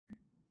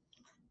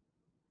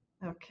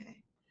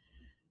Okay.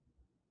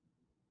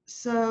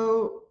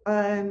 So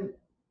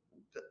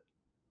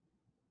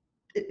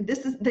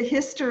this is the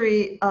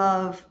history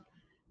of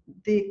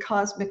the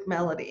cosmic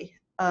melody,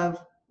 of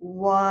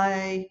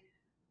why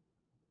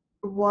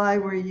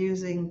we're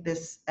using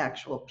this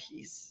actual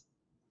piece.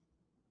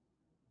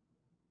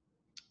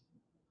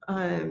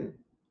 Um,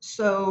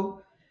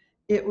 so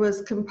it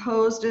was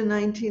composed in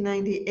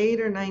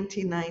 1998 or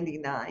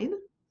 1999,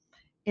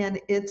 and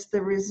it's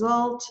the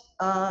result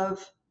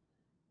of,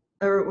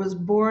 or it was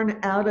born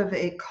out of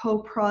a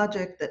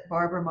co-project that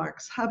Barbara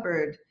Marx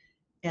Hubbard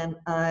and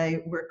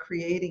I were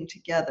creating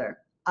together.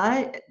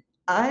 I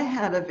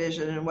had a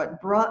vision, and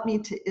what brought me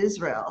to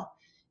Israel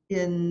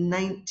in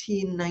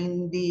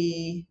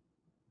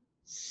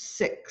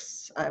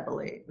 1996, I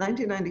believe,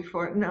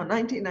 1994, no,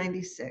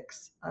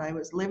 1996. I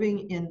was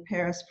living in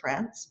Paris,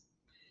 France,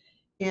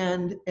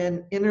 and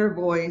an inner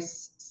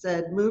voice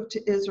said, move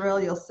to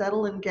Israel, you'll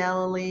settle in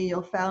Galilee,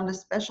 you'll found a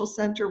special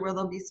center where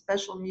there'll be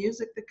special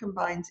music that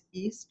combines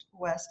East,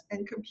 West,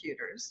 and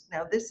computers.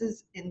 Now, this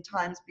is in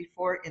times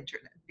before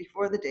internet,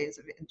 before the days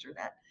of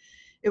internet.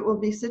 It will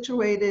be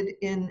situated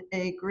in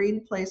a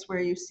green place where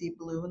you see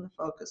blue, and the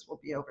focus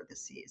will be over the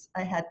seas.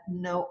 I had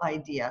no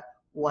idea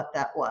what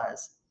that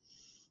was.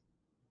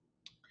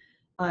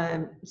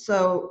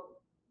 So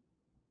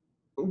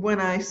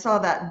when I saw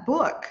that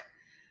book,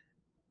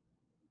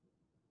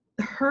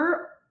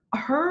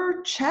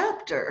 her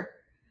chapter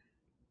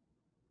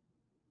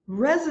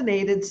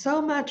resonated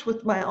so much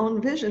with my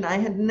own vision. I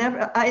had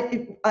never,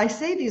 I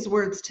say these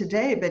words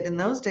today, but in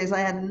those days I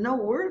had no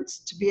words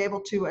to be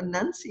able to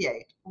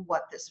enunciate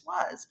what this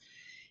was.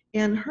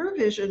 And her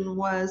vision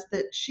was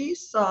that she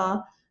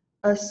saw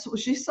a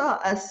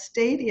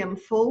stadium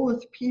full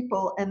with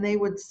people, and they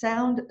would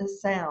sound a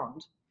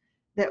sound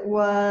that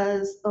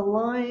was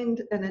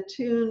aligned and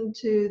attuned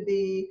to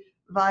the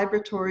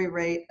vibratory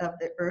rate of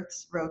the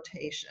Earth's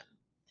rotation.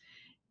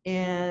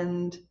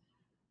 And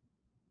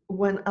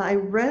when I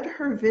read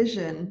her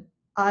vision,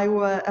 I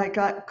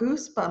got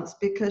goosebumps,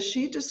 because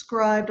she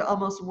described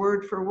almost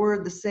word for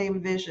word the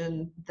same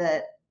vision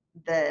that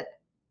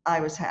I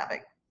was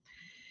having.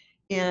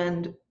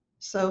 And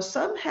so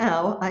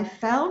somehow I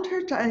found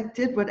her. I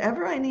did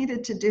whatever I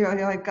needed to do.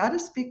 I got to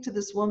speak to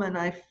this woman.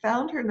 I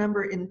found her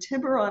number in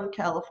Tiburon,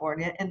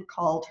 California, and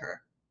called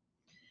her.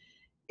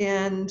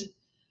 And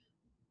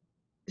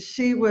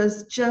she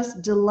was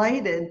just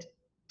delighted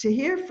to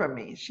hear from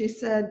me. She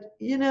said,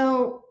 you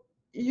know,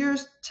 you're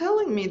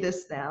telling me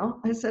this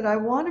now. I said, I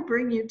want to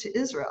bring you to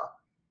Israel,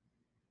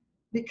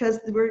 because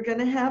we're going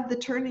to have the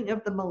turning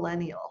of the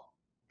millennial.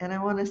 And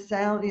I want to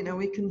sound, you know,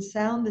 we can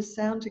sound this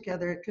sound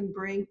together. It can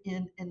bring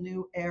in a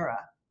new era.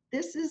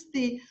 This is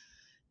the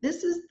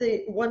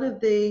one of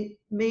the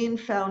main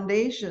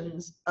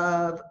foundations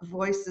of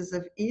Voices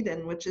of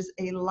Eden, which is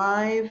a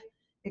live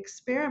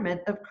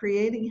experiment of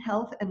creating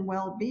health and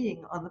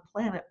well-being on the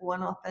planet,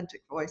 one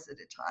authentic voice at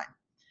a time.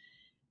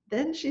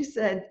 Then she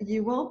said,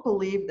 you won't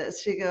believe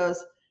this. She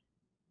goes,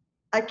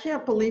 I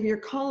can't believe you're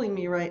calling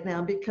me right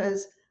now,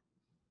 because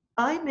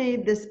I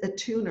made this a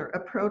tuner, a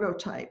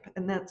prototype,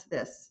 and that's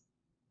this.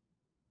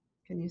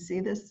 Can you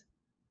see this?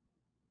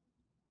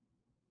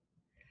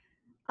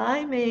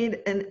 I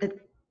made an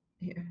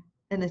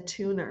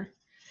attuner,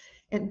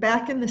 and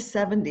back in the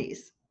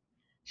 70s.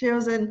 She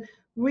goes, and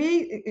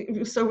we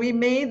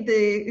made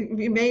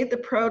the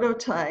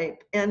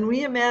prototype, and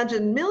we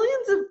imagined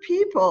millions of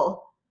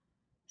people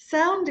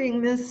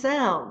sounding this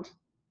sound.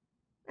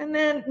 And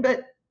then,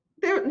 but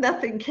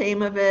nothing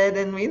came of it,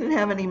 and we didn't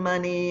have any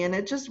money, and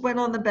it just went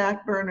on the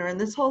back burner. And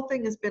this whole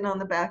thing has been on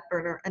the back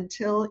burner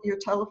until your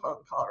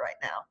telephone call right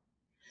now.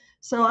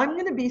 So I'm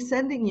going to be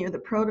sending you the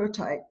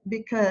prototype,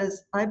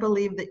 because I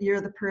believe that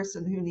you're the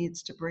person who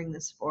needs to bring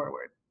this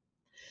forward.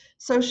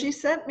 So she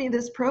sent me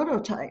this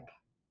prototype.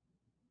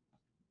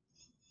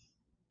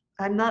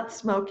 I'm not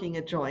smoking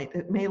a joint.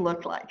 It may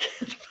look like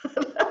it,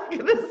 but I'm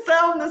going to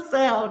sound the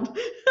sound.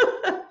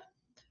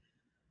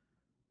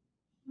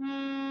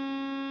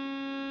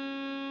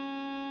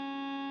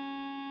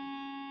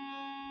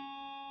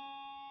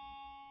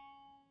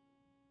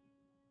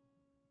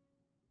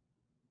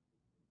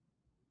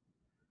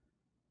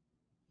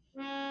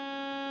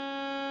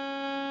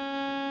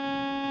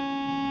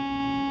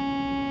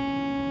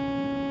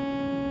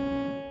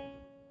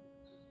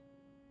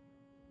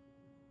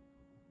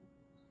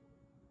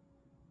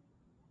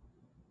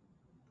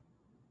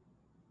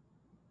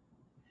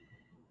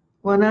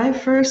 When I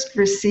first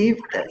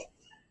received this,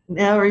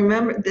 now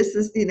remember, this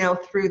is, you know,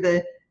 through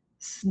the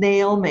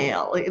snail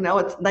mail, you know,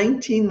 it's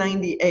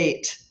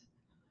 1998.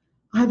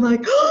 I'm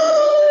like,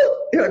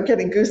 oh, you know, I'm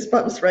getting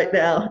goosebumps right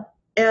now.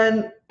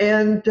 And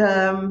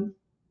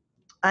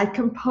I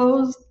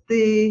composed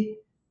the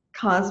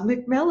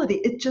cosmic melody.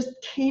 It just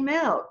came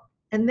out.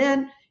 And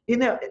then, you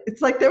know,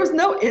 it's like there was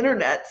no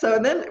internet. So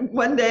then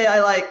one day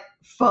I like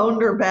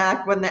phoned her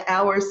back when the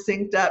hours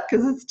synced up,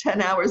 because it's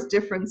 10 hours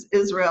difference,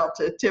 Israel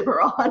to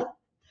Tiburon.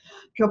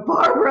 Go,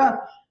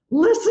 Barbara,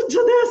 listen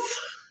to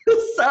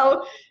this.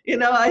 So, you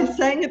know, I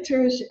sang it to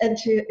her, and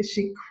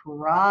she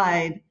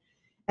cried.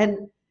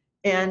 And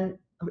And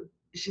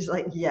she's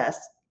like,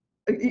 yes.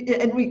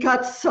 And we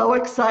got so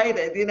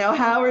excited,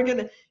 how we're going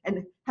to,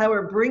 and how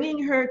we're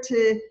bringing her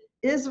to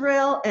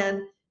Israel.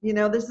 And,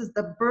 this is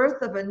the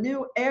birth of a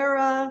new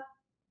era.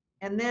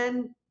 And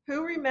then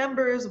who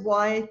remembers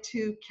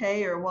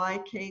Y2K or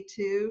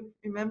YK2?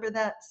 Remember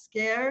that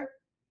scare?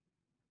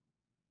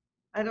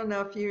 I don't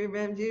know if you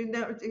remember.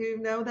 Do you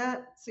know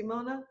that,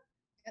 Simona?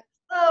 Yep.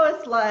 Oh,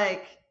 it's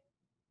like,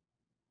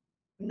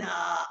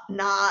 nah,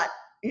 not,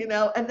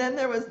 and then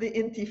there was the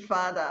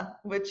Intifada,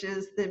 which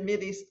is the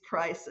Mideast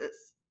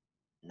crisis.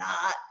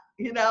 Not,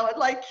 it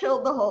like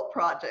killed the whole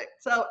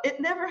project. So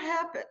it never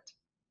happened.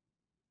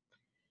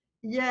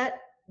 Yet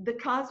the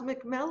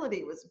cosmic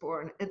melody was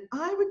born. And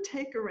I would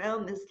take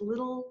around this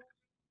little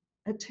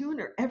a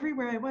tuner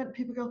everywhere I went.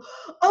 People go,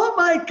 oh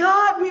my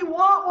God, we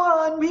want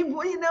one. We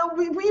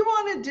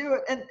want to do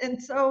it.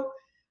 And so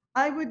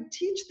I would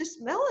teach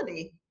this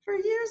melody for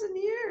years and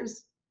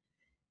years.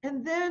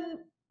 And then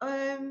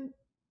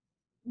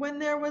when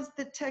there was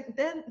the tech,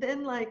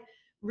 then like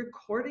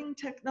recording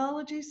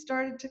technology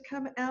started to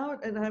come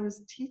out, and I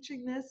was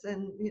teaching this,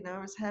 and I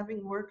was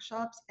having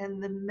workshops,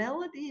 and the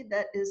melody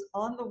that is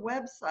on the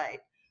website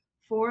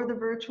for the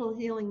Virtual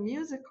Healing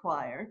Music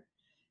Choir,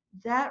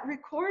 that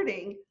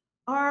recording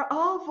are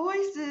all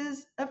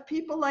voices of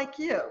people like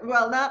you.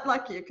 Well, not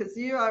like you, because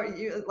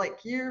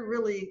you're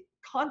really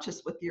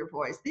conscious with your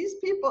voice. These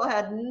people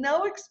had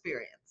no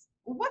experience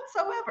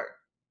whatsoever.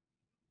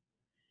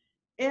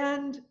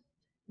 And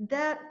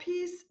that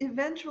piece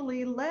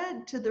eventually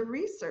led to the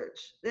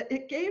research.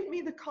 It gave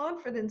me the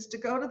confidence to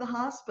go to the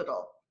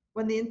hospital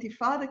when the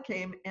Intifada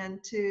came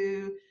and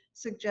to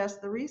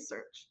suggest the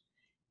research.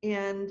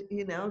 And,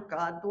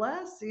 God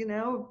bless,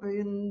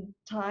 in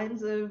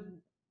times of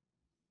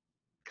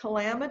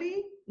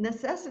calamity,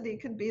 necessity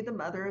could be the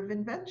mother of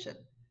invention,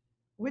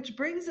 which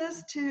brings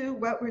us to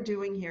what we're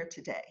doing here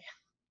today.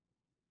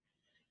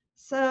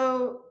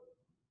 So,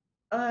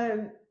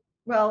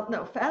 well,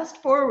 no, fast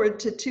forward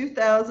to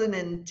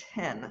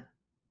 2010.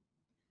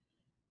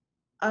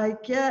 I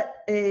get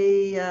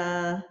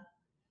a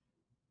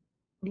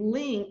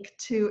link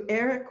to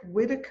Eric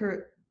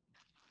Whitaker.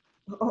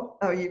 Oh,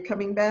 are you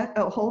coming back?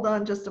 Oh, hold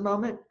on just a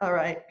moment. All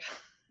right.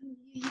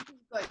 You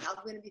keep going. I'm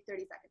going to be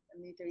 30 seconds.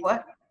 I'm going to be 30 What?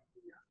 seconds.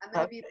 I'm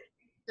going to be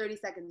 30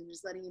 seconds. I'm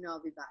just letting you know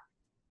I'll be back.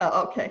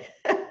 Oh, okay.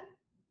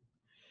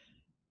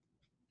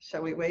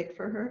 Shall we wait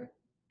for her?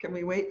 Can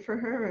we wait for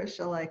her, or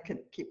shall I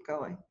keep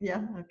going?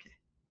 Yeah, okay.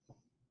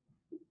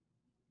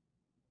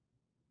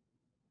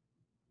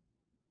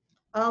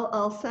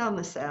 I'll sound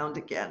the sound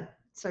again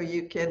so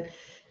you can.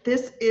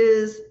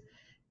 It's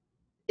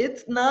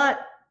not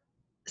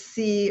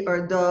si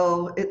or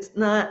do. It's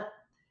not.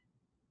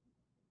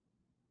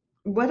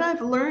 What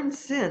I've learned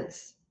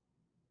since,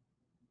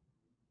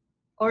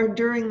 or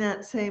during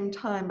that same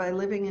time, by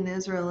living in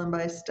Israel and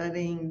by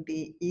studying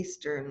the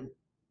Eastern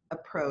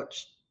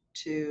approach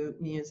to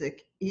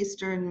music,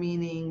 Eastern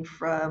meaning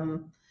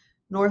from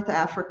North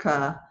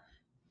Africa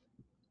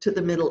to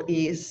the Middle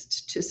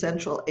East to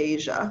Central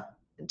Asia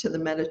and to the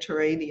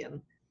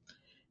Mediterranean.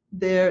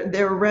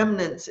 There are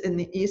remnants in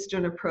the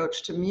Eastern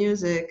approach to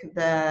music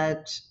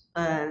that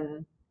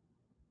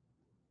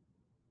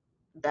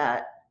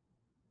that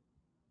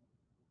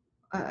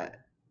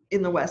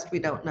in the West we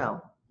don't know.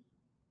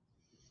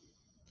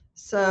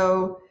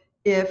 So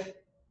if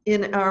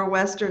in our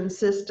Western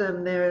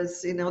system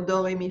there's,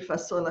 do, re, mi, fa,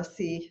 sol, la,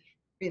 si,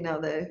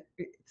 the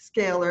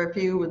scale, or if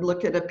you would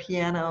look at a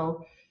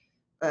piano,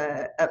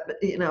 a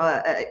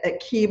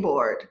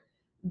keyboard,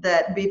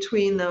 that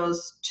between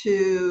those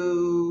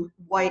two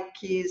white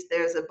keys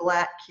there's a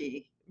black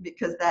key,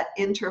 because that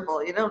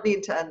interval, you don't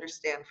need to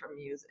understand from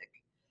music,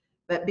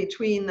 but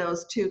between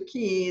those two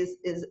keys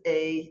is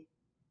a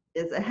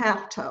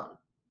half tone.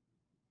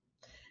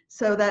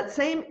 So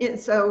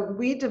so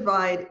we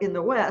divide in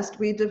the West,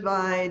 we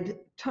divide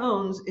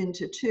tones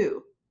into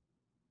two.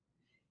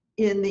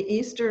 In the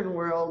Eastern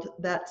world,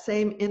 that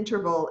same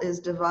interval is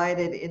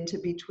divided into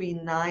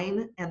between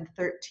 9 and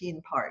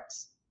 13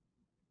 parts,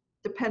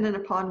 dependent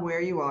upon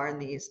where you are in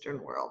the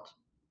Eastern world.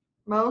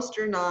 Most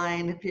are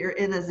 9. If you're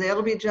in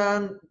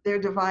Azerbaijan, they're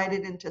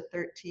divided into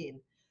 13,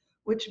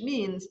 which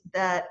means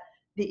that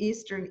the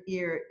Eastern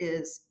ear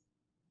is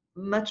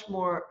much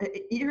more,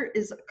 ear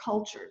is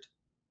cultured.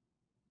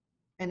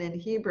 And in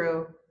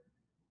Hebrew,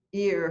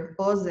 ear,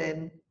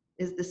 ozen,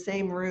 is the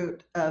same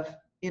root of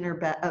inner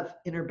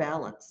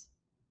balance,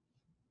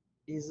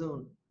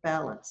 izun,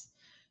 balance.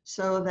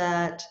 So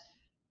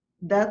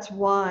that's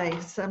why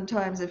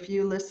sometimes if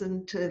you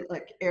listen to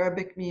like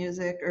Arabic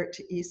music or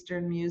to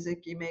Eastern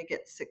music, you may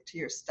get sick to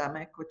your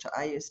stomach, which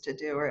I used to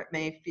do, or it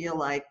may feel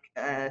like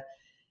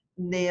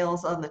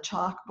nails on the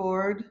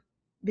chalkboard,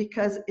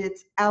 because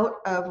it's out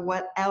of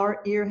what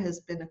our ear has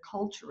been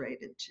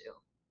acculturated to.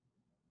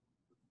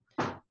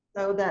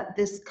 So that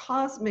this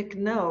cosmic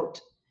note,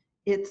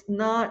 it's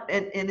not,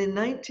 and in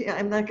 19,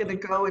 I'm not going to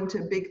go into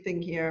a big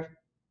thing here.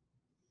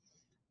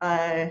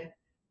 But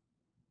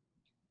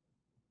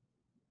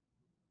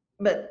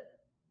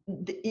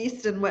the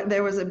East and West,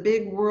 there was a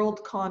big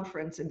world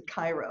conference in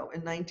Cairo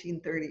in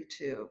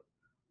 1932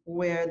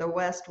 where the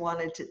West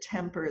wanted to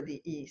temper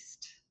the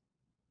East.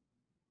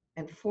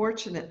 And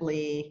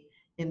fortunately,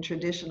 in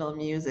traditional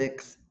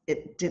musics,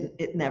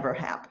 it never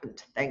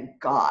happened, thank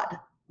God,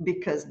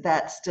 because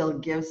that still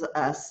gives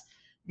us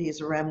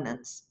these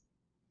remnants.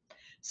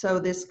 So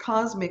this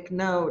cosmic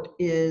note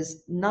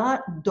is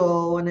not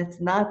do, and it's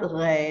not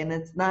re, and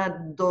it's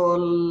not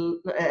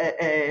do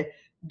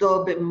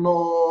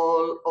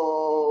bemol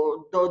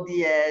or do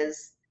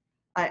diez.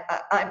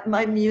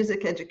 My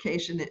music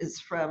education is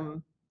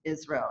from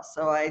Israel,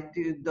 so I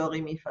do do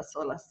re mi fa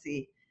sol la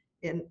si.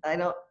 And I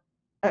don't,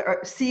 or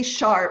C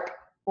sharp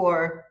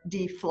or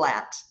D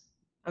flat.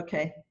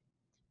 Okay,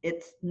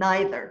 it's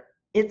neither.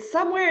 It's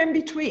somewhere in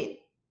between.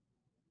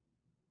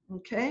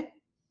 Okay.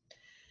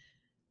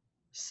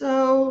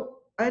 So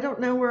I don't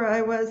know where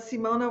I was.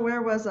 Simona,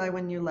 where was I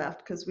when you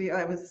left? Because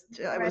I was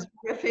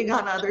riffing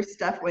on other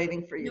stuff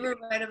waiting for you. You were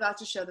right about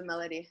to show the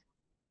melody.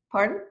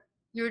 Pardon?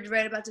 You were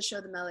right about to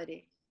show the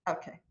melody.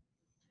 Okay.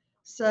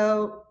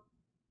 So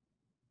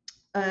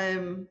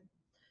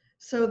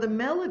so the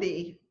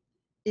melody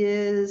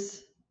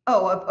is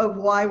of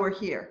why we're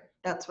here.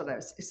 That's what I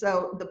was.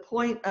 So the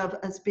point of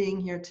us being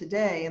here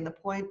today, and the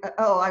point.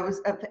 I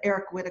was at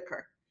Eric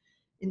Whitaker.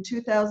 In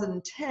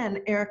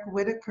 2010, Eric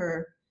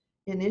Whitaker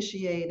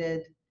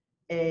initiated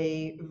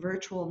a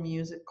virtual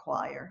music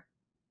choir.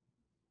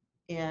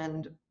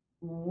 And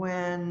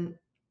when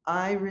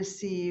I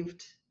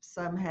received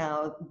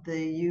somehow the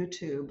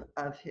YouTube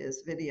of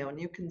his video, and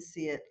you can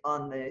see it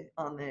on the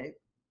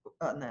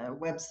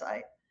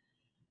website,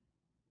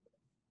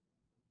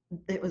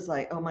 it was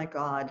like, oh my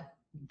God,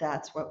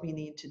 that's what we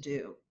need to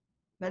do.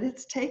 But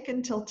it's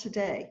taken till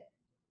today.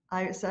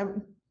 I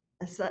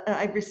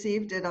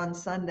received it on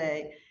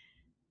Sunday,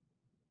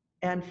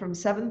 and from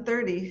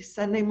 7:30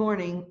 Sunday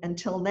morning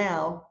until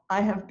now,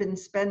 I have been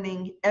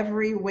spending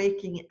every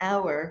waking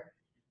hour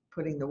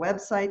putting the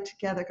website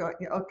together, going,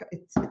 okay,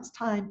 it's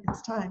time,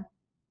 it's time.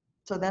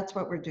 So that's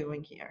what we're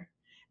doing here.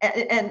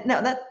 And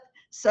no,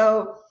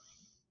 so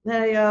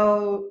they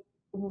go,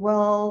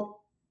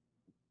 well,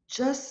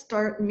 just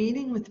start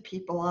meeting with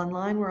people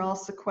online. We're all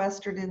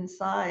sequestered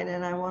inside,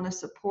 and I want to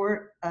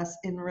support us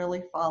in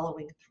really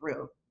following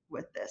through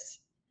with this.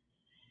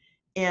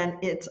 And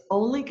it's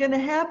only going to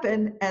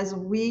happen as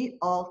we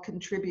all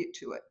contribute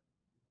to it,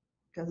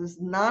 because it's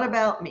not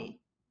about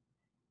me.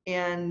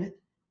 And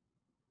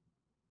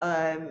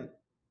they're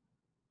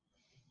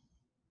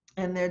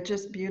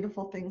just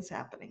beautiful things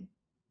happening.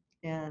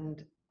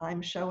 And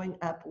I'm showing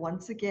up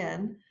once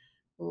again,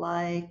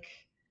 like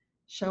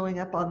showing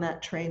up on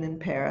that train in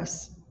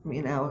Paris,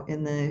 in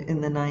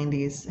the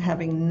 90s,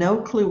 having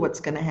no clue what's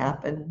going to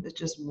happen. It's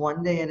just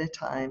one day at a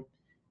time.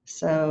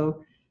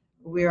 So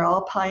we're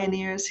all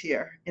pioneers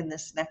here in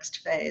this next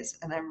phase,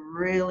 and I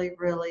really,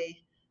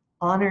 really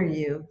honor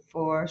you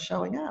for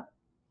showing up.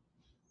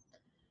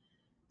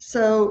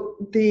 So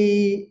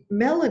the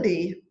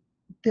melody,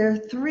 there are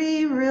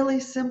three really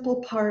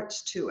simple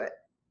parts to it.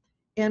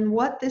 And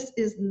what this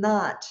is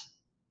not,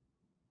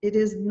 it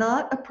is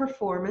not a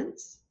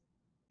performance,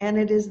 and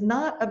it is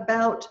not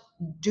about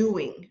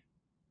doing.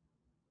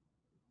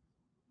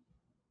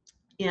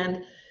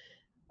 And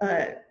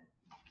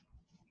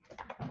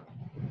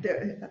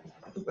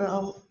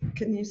well,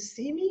 can you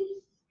see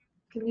me?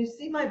 Can you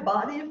see my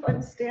body if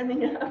I'm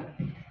standing up?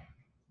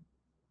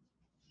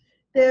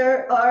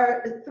 There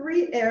are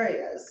three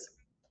areas.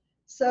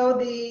 So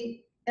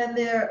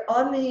they're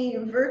on the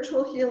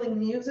virtual healing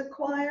music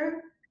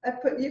choir.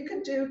 You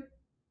could do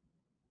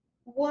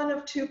one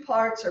of two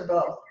parts or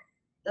both,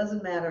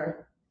 doesn't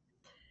matter.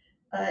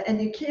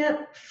 And you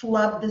can't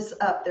flub this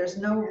up. There's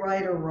no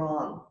right or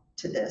wrong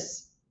to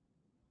this.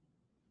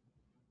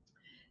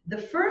 The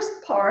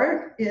first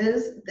part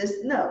is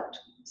this note.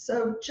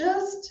 So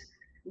just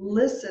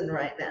listen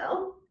right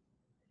now.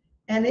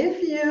 And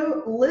if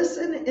you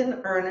listen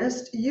in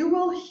earnest, you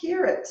will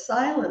hear it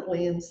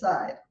silently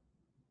inside.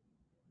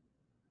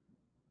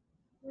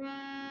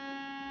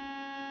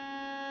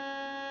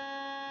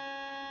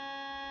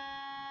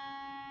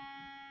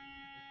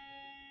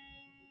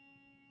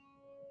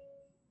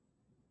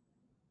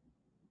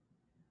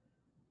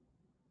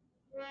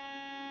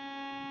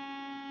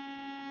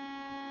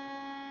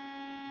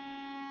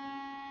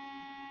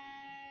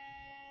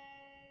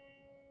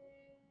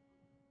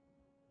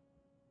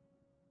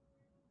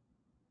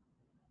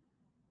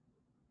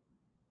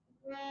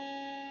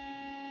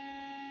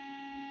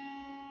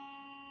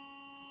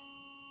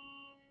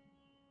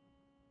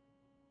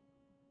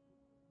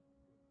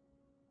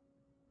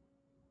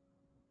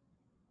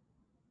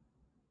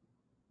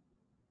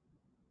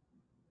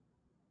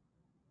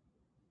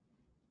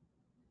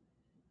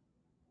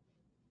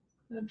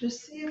 Now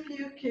just see if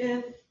you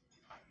can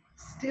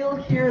still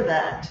hear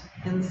that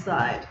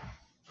inside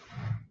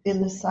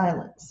in the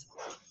silence.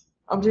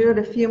 I'll do it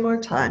a few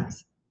more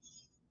times.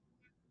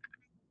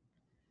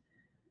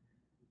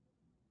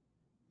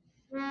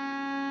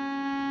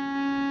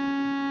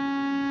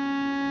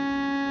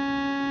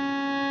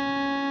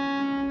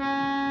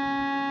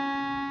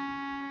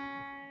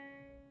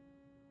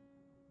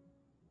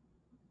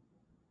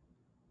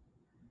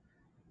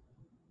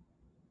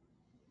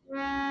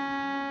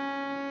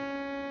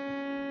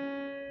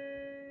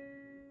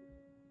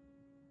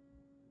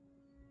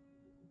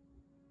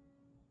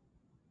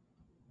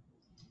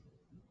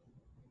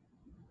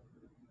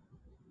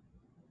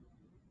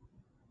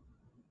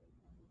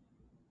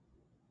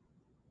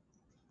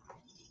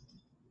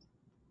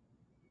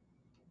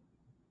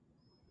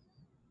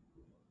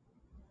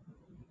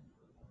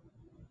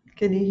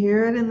 Can you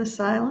hear it in the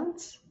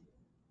silence?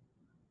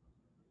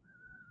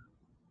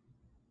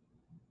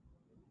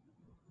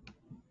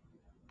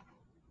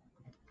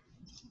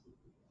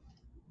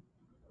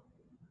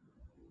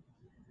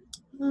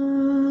 I'm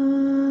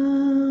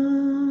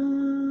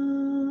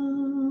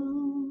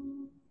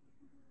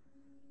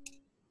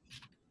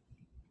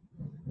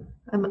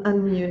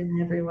unmuting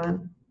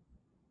everyone.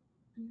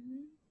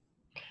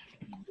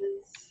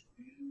 Let's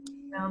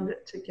sound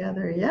it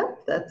together.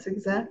 Yep, that's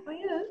exactly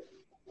it.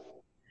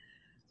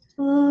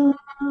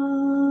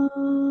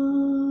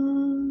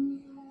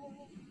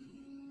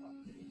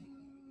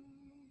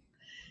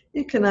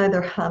 You can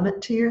either hum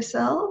it to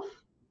yourself,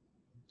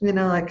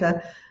 like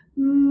a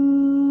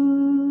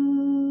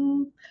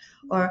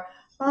or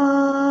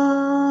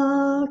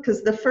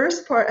because the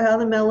first part, how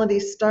the melody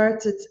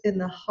starts, it's in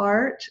the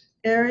heart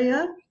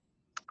area.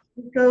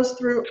 It goes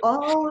through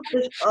all of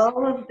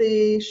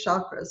the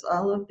chakras,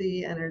 all of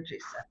the energy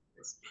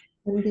centers,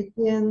 and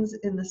begins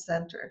in the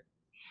center.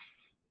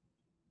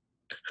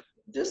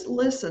 Just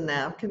listen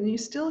now. Can you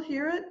still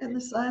hear it in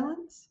the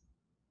silence?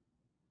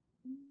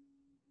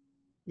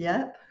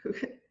 Yep.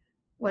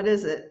 What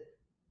is it?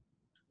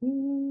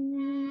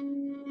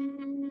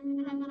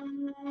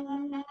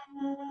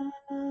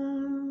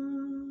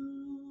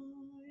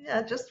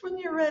 Yeah, just when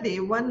you're ready,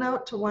 one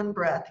note to one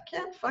breath. You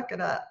can't fuck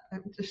it up.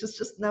 There's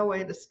just no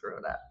way to screw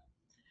it up.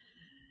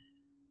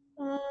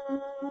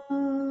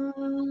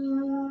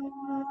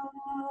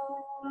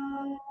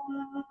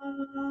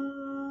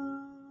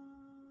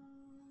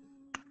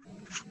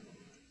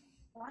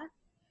 What?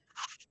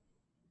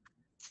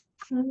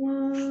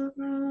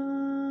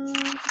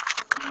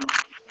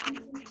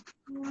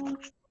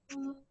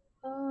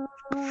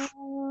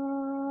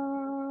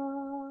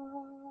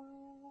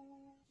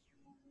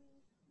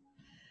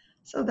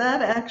 So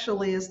that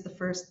actually is the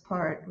first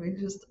part. We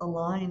just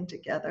align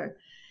together.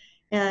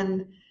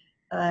 And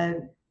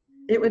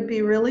it would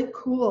be really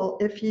cool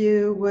if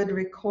you would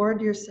record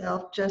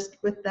yourself just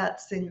with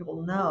that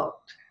single note.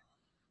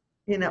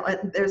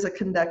 There's a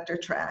conductor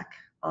track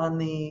on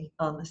the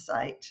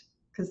site,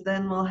 because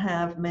then we'll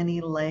have many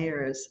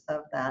layers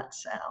of that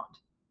sound.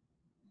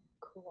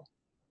 Cool.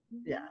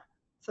 Yeah.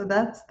 So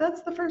that's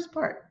the first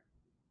part.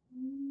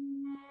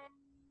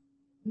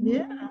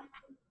 Yeah.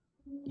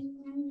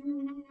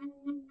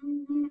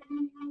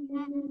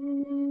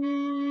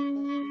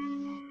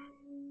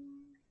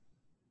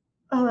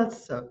 Oh,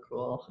 that's so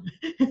cool.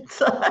 It's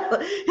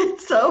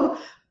so,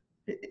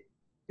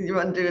 you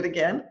want to do it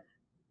again?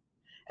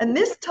 And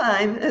this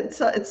time,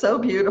 it's so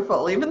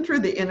beautiful, even through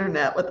the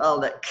internet with all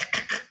that.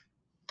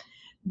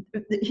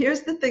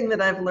 Here's the thing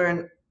that I've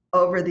learned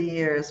over the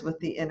years with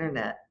the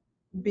internet.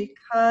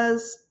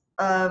 Because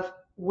of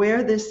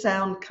where this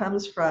sound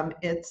comes from,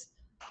 it's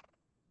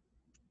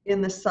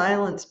in the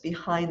silence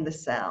behind the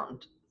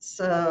sound.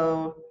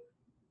 So,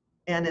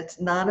 and it's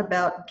not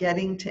about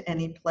getting to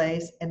any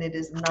place, and it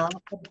is not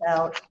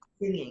about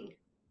singing.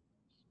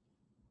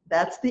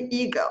 That's the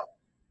ego.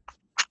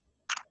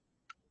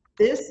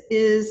 This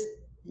is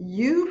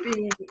you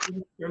being the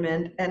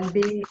instrument and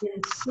being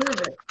in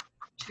service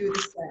to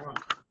the sound.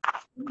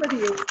 Somebody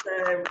is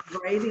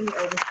writing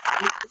over.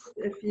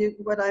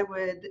 What I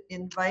would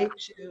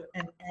invite you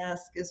and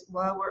ask is,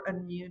 while we're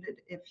unmuted,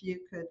 if you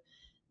could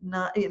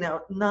not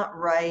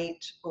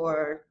write,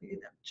 or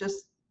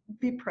just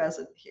be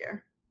present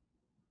here,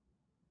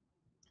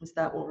 because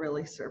that will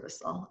really serve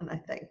us all. And I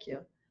thank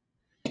you.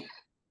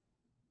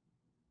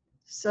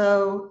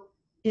 So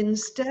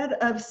instead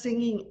of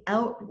singing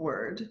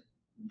outward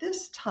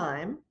this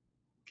time,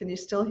 can you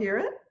still hear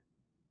it?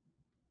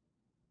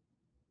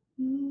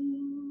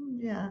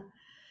 Yeah.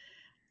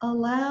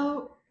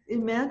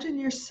 Imagine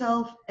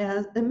yourself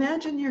as an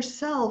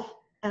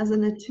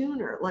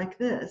attuner like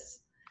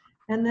this,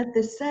 and that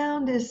the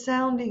sound is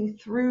sounding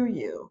through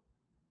you.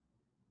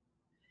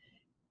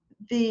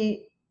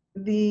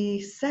 The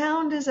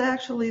sound is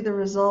actually the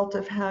result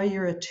of how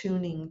you're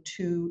attuning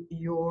to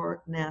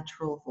your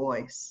natural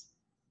voice.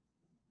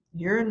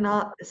 You're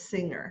not the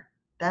singer.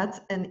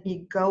 That's an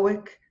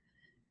egoic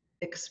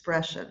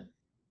expression.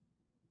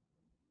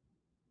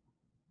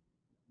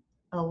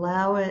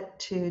 Allow it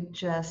to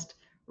just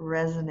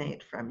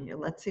resonate from you.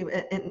 Let's see,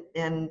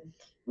 and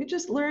we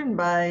just learn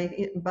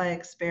by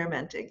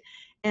experimenting,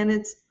 and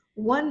it's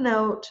one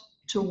note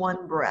to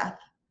one breath.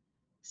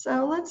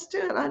 So let's do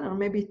it, I don't know,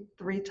 maybe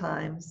 3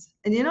 times.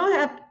 And you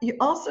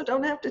also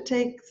don't have to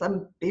take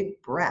some big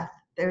breath.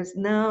 It's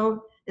not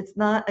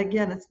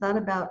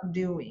about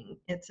doing,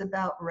 it's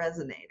about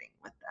resonating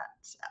with that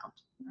sound.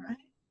 All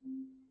right.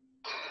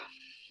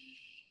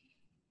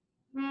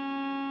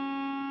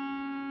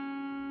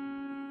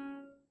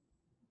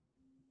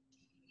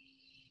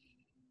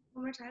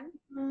 One more time.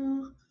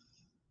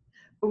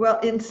 Well,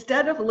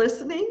 instead of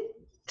listening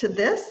to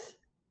this,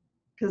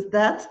 because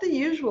that's the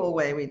usual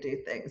way we do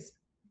things.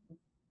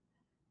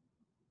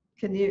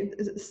 Can you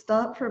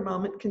stop for a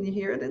moment? Can you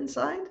hear it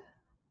inside?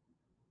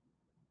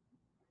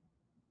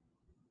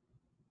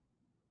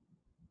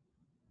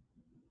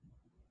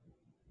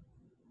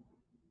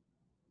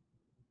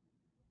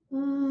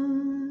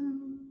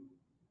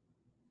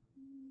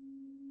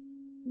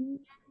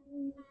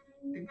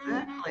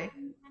 Exactly.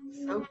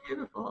 So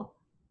beautiful.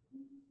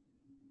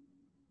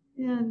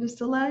 Yeah, and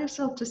just allow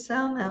yourself to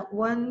sound that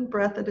one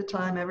breath at a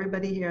time.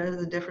 Everybody here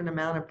has a different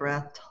amount of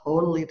breath.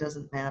 Totally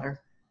doesn't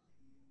matter.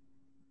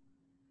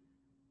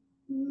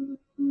 And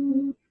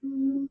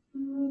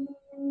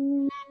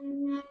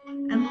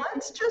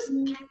let's just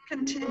keep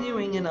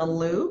continuing in a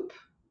loop.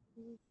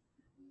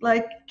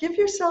 Like, give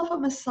yourself a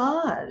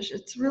massage.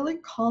 It's really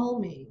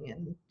calming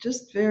and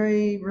just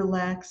very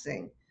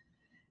relaxing.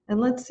 And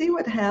let's see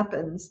what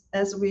happens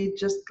as we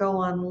just go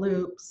on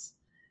loops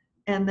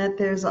and that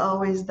there's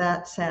always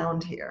that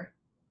sound here.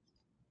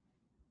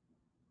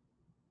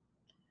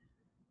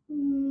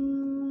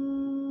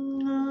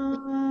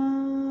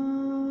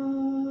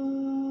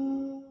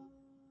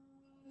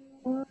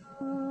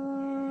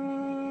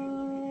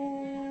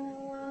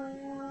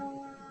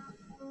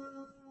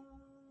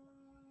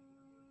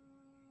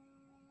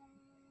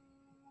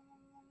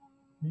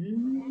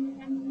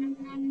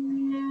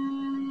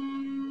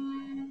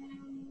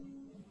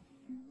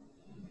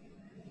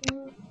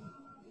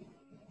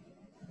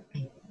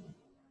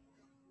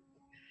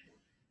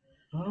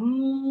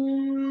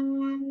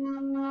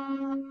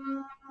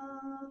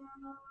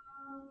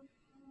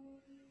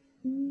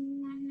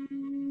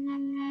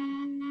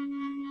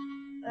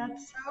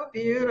 That's so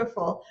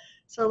beautiful.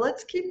 So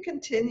let's keep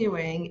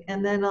continuing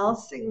and then I'll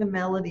sing the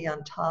melody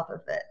on top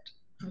of it.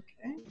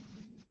 Okay.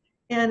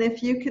 And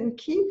if you can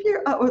keep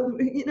your, oh,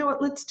 you know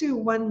what, let's do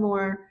one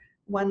more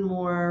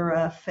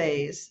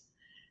phase.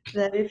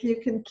 That if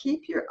you can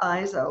keep your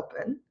eyes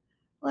open,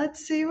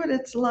 let's see what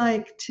it's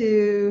like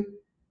to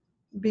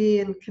be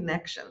in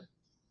connection.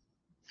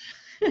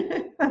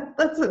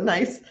 That's a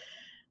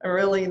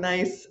really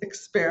nice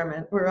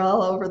experiment. We're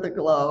all over the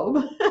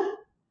globe.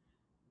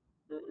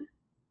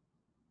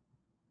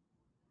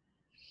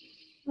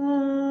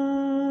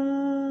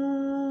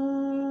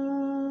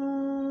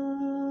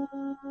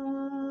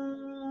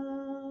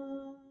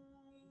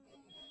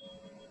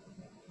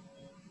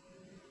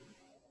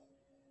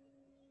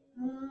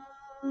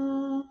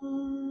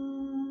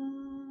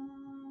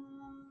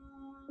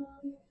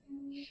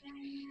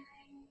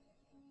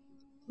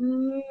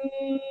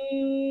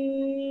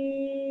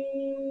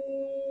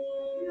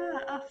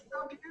 Yeah,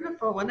 so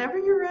beautiful. Whenever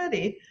you're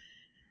ready.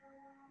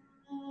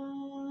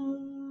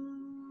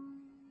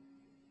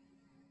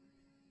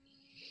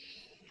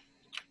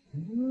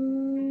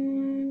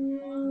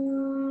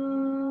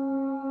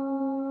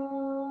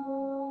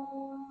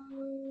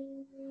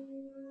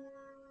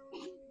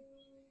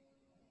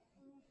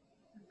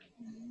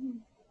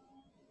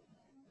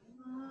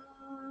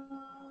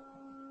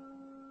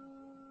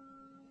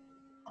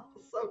 Oh,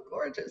 so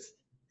gorgeous.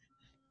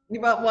 You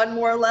want one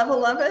more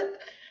level of it?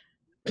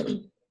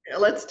 Yeah,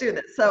 let's do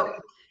this.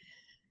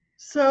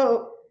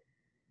 So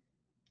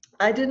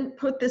I didn't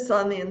put this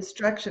on the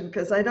instruction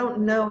because I don't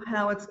know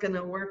how it's going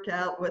to work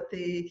out with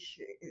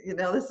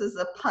this is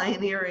a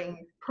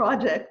pioneering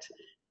project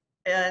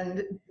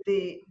and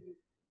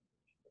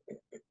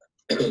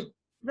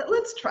but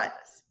let's try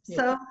this.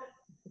 So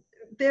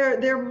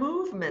they're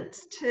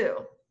movements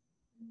too.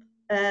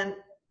 And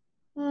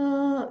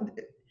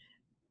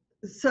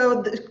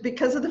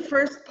because of the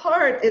first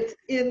part, it's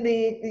in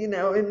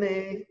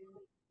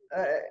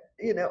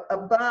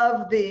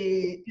above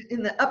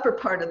in the upper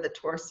part of the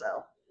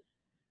torso.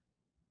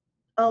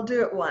 I'll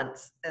do it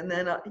once and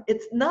then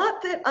it's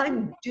not that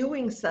I'm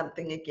doing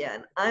something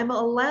again. I'm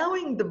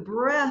allowing the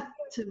breath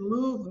to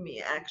move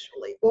me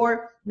actually,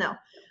 or no,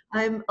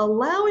 I'm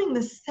allowing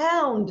the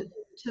sound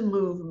to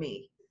move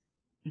me.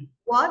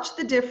 Watch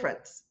the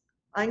difference.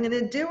 I'm going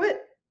to do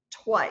it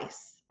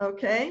twice,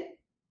 okay?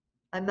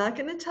 I'm not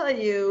going to tell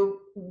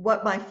you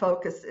what my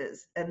focus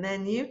is, and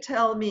then you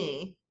tell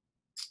me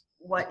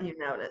what you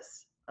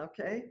notice,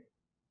 okay?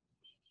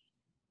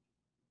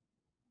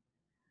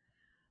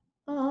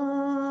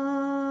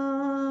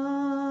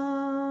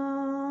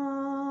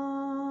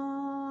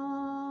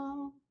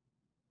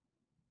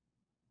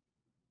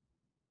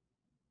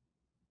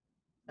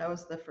 That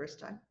was the first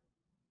time.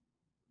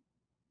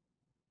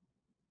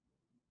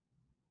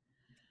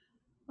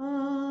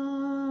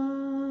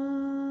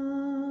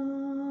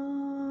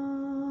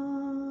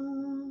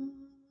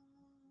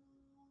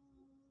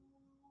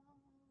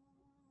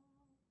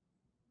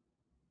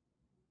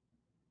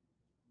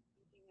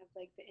 Of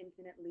like the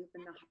infinite loop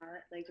in the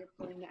heart, like you're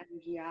pulling the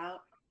energy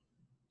out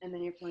and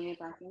then you're pulling it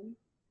back in.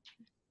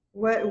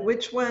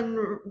 Which one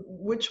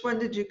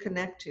did you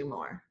connect to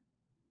more?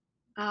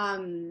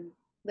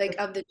 Like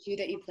of the two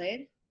that you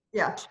played?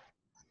 Yeah.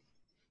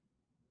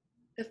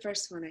 The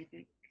first one, I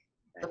think.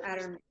 I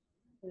don't know.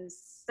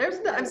 There's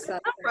it's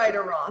not right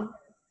or wrong.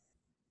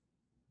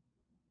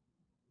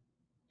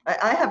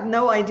 I have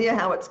no idea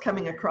how it's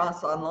coming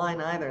across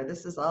online either.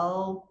 This is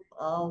all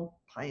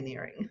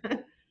pioneering.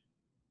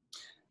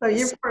 So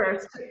you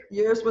first,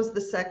 yours was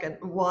the second.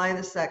 Why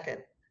the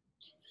second?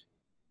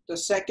 The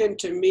second,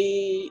 to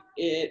me,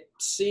 it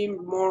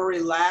seemed more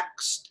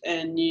relaxed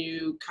and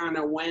you kind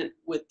of went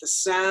with the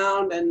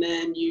sound and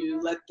then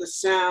you let the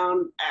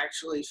sound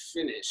actually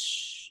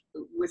finish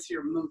with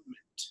your movement.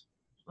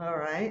 All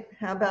right.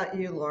 How about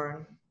you,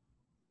 Lauren?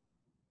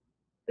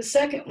 The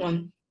second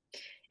one,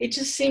 it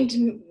just seemed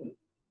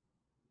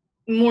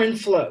more in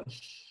flow.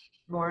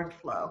 More in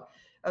flow.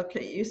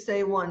 Okay, you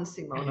say one,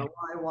 Simona.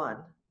 Why one?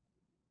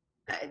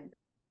 I,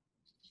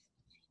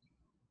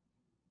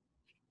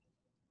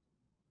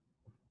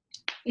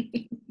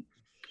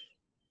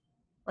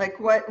 Like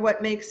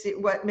what makes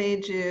it, what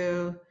made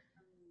you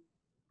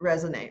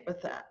resonate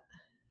with that?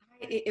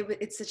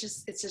 it's such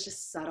a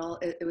subtle,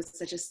 it was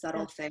such a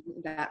subtle Yeah. thing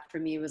that for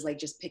me was like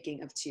just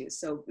picking of two.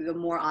 So the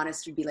more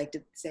honest would be like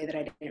to say that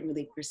I didn't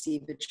really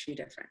perceive the true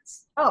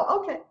difference. Oh,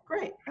 okay,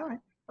 great. All right.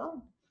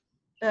 Oh.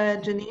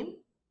 Janine?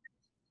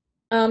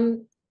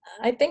 Um,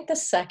 I think the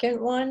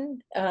second one,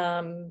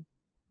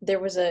 there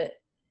was a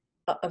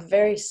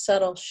very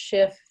subtle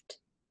shift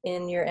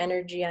in your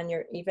energy on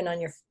your, even on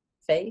your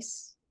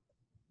face.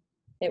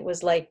 It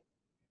was like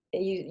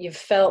you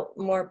felt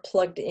more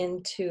plugged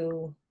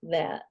into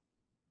that,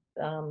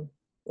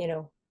 you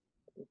know,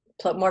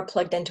 more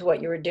plugged into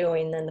what you were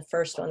doing than the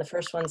first one. The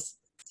first one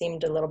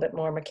seemed a little bit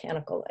more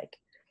mechanical like.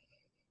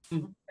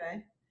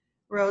 Okay.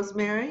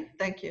 Rosemary,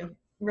 thank you.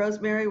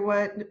 Rosemary,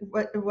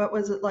 what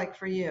was it like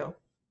for you?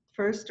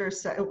 First or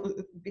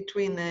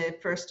between the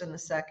first and the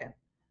second?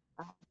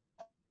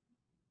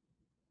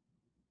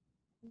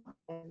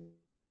 And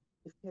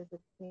because it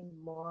seemed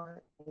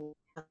more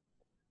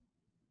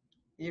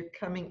You're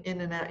coming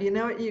in and out. You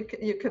know what? You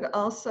could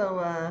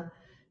also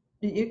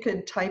you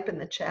could type in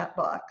the chat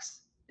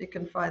box. You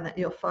can find that.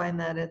 You'll find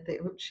that at the.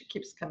 Oops, she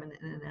keeps coming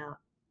in and out.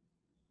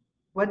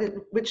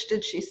 Which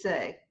did she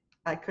say?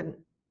 I couldn't.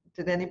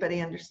 Did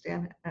anybody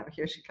understand it? Oh,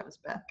 here she comes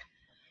back.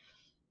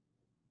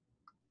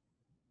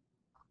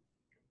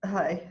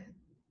 Hi.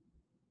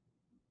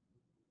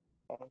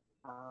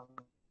 um,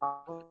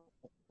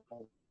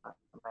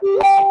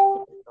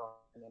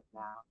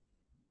 now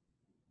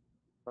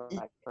for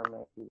like for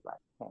maybe like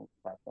 10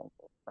 seconds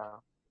or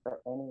so.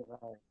 But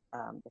anyway,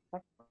 the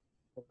second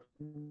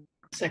one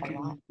a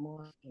lot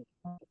more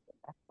encompassing.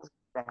 That's what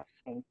that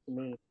came to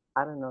me.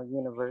 I don't know,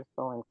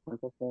 universal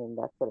encompassing.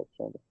 That's what it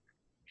came to.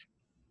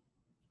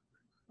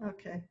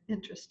 Okay,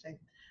 interesting.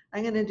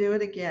 I'm going to do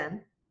it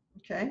again.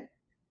 Okay.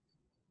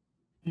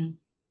 Mm.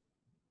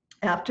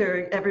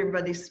 After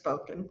everybody's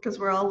spoken, because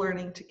we're all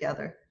learning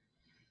together.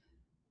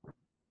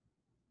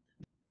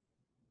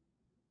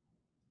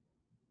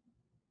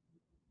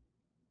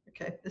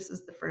 Okay, this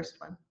is the first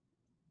one.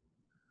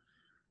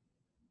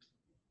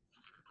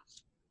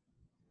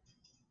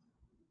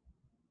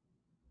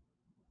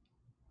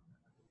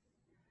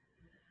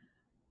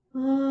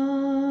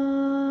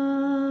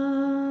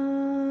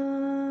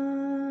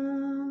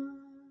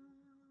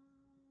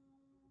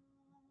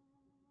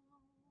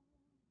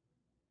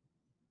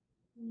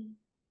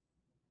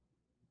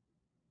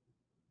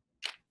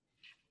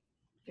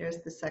 Here's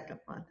the second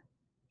one.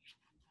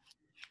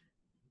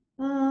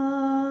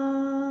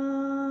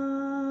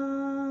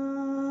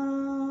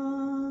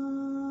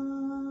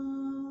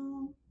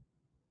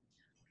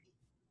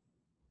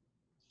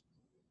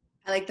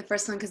 I like the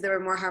first one because there were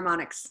more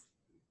harmonics.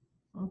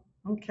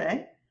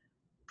 Okay.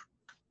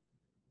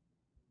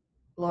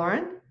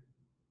 Lauren?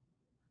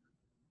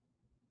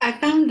 I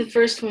found the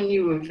first one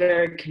you were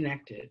very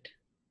connected.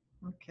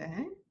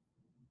 Okay.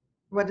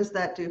 What does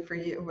that do for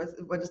you?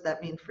 What does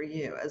that mean for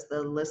you as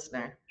the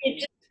listener?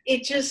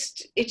 It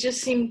just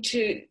seemed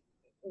to,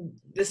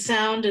 the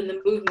sound and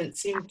the movement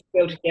seemed to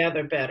go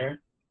together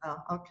better. Oh,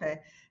 okay.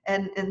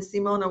 And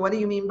Simona, what do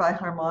you mean by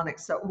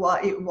harmonics? So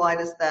why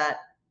does that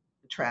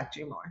attract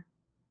you more?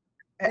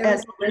 There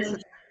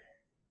was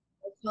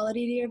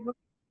quality to your voice.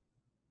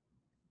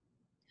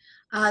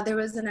 There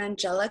was an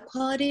angelic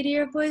quality to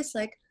your voice,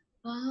 like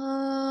and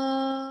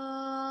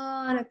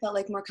it felt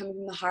like more coming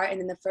from the heart. And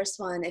in the first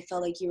one, it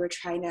felt like you were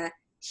trying to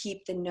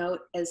keep the note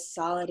as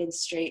solid and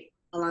straight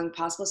along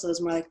possible. So it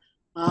was more like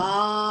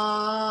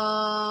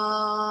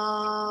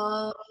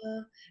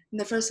and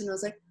the first one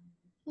was like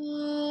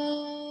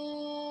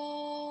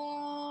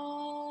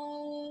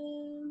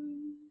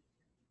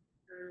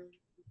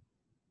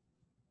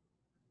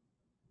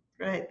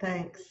Great,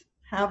 thanks.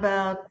 How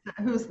about,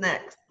 who's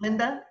next?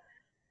 Linda?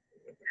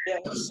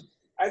 Yes,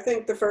 I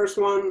think the first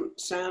one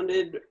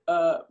sounded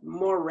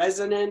more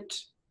resonant,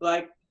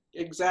 like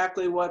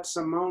exactly what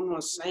Simone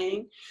was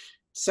saying.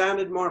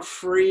 Sounded more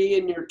free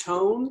in your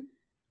tone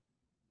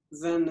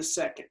than the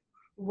second.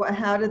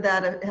 How did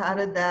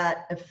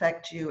that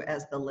affect you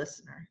as the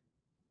listener?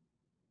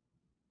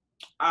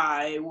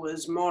 I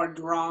was more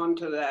drawn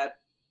to that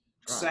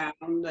Drawn.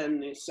 sound than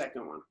the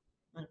second one.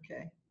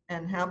 Okay.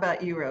 And how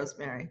about you,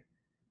 Rosemary?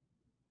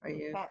 Are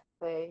you? Can't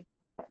say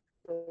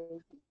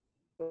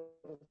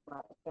my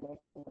connection.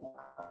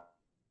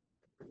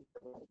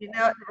 You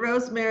know,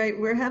 Rosemary,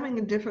 we're having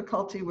a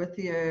difficulty with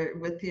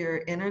your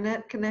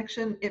internet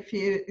connection.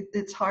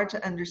 It's hard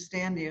to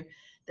understand you.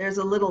 There's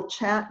a little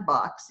chat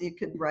box. You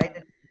could write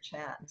it in the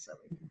chat so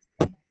we can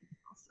see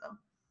also.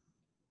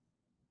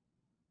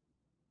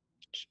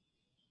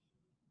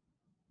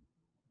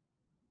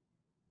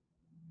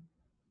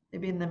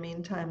 Maybe in the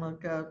meantime, we'll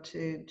go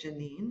to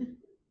Janine.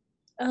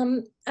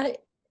 I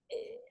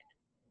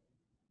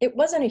It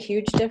wasn't a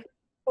huge difference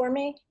for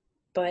me,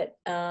 but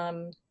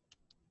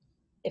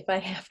if I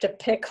have to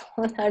pick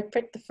one, I'd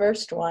pick the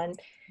first one.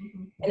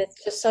 Mhm. And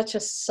it's just such a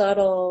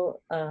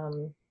subtle,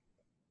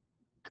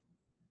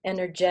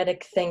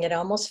 energetic thing. It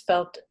almost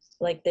felt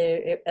like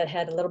it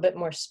had a little bit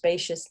more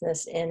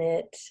spaciousness in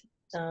it,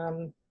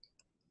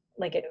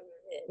 like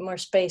more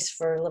space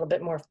for a little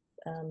bit more,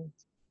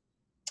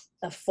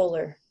 a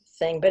fuller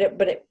thing.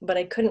 But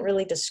I couldn't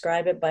really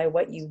describe it by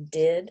what you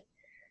did.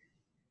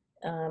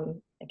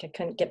 Like I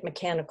couldn't get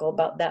mechanical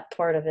about that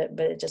part of it,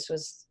 but it just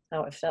was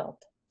how it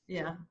felt.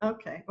 Yeah.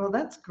 Okay. Well,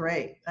 that's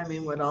great. I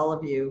mean, what all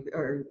of you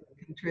are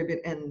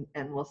contribute, and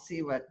we'll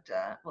see what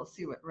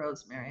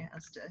Rosemary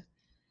has to.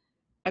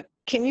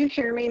 Can you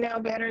hear me now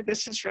better?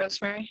 This is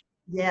Rosemary.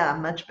 Yeah,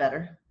 much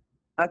better.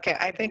 Okay,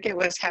 I think it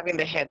was having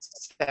the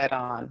headset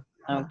on.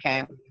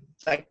 Okay,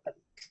 so I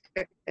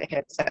took the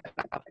headset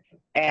off,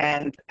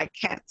 and I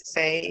can't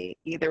say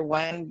either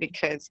one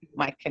because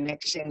my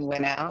connection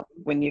went out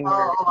when you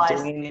were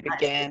doing it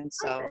again.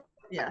 So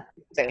Yeah.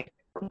 say.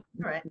 All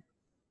right.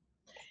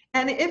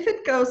 And if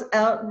it goes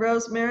out,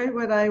 Rosemary,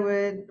 what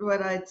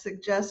I'd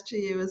suggest to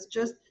you is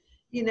just,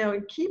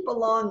 keep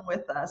along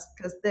with us,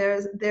 because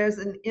there's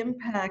an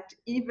impact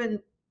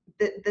even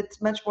that's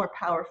much more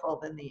powerful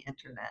than the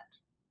internet.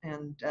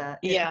 And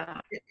Yeah,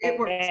 it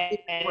works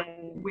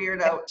and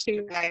weird out.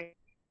 too,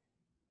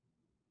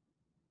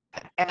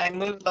 and I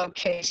moved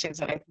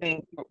locations, and I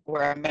think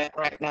where I'm at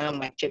right now,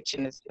 my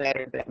kitchen is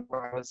better than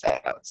where I was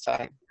at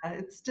outside.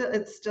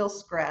 It's still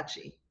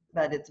scratchy,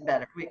 but it's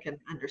better. We can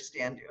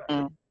understand you.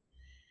 Mm.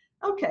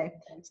 Okay,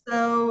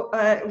 so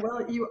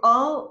well, you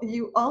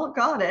all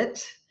got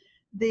it.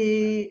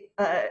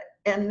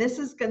 And this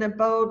is going to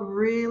bode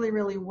really,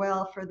 really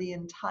well for the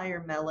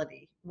entire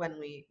melody when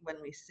we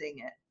sing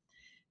it,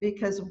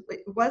 because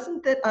it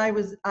wasn't that I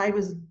was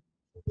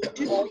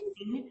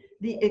doing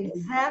the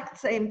exact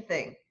same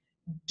thing,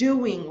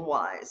 doing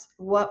wise.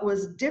 What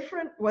was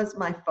different was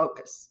my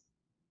focus.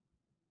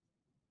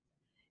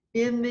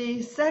 In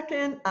the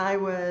second, I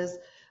was,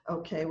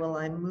 okay, well,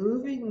 I'm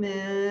moving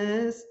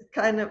this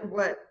kind of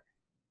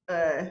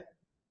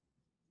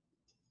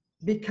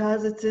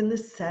because it's in the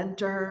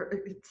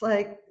center. It's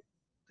like,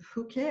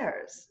 who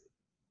cares?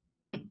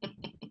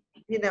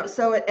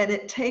 So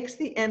it takes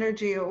the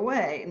energy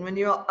away. And when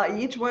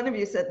each one of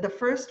you said the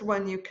first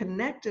one you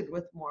connected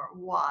with more.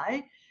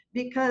 Why?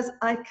 Because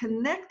I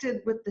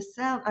connected with the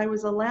sound. I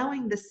was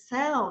allowing the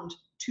sound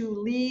to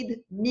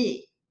lead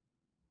me,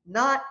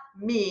 not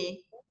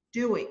me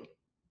doing.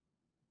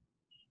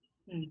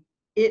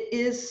 It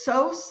is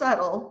so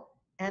subtle,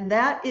 and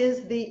that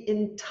is the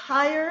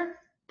entire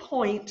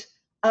point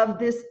of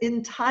this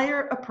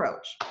entire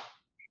approach.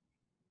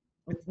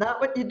 It's not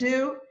what you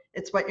do,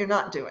 it's what you're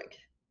not doing.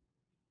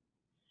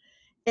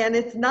 And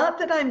it's not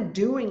that I'm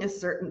doing a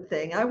certain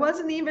thing. I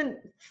wasn't even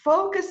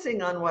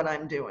focusing on what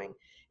I'm doing.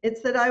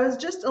 It's that I was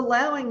just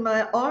allowing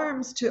my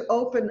arms to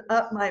open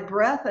up my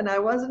breath, and I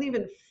wasn't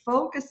even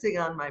focusing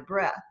on my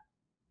breath.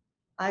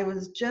 I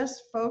was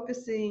just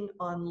focusing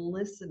on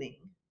listening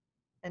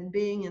and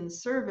being in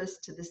service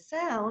to the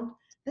sound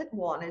that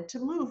wanted to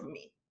move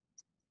me.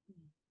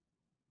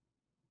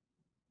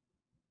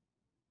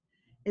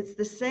 It's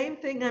the same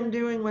thing I'm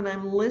doing when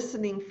I'm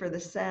listening for the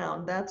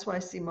sound. That's why,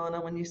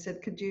 Simona, when you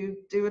said, could you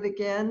do it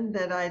again,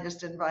 that I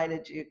just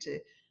invited you to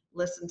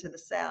listen to the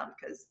sound,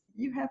 because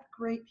you have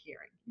great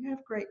hearing. You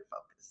have great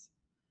focus.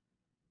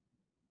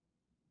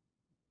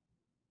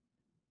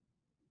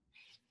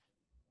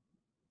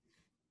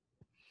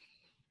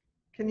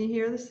 Can you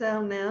hear the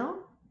sound now?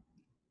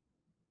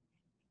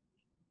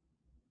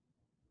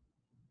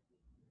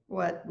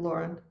 What,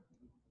 Lauren?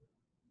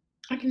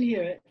 I can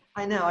hear it.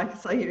 I know, I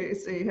saw you.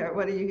 So you hear,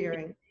 what are you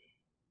hearing?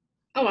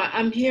 Oh,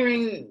 I'm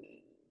hearing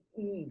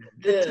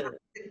the.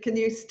 Can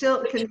you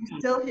still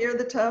hear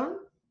the tone?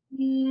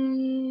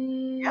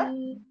 Yep,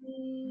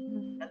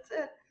 that's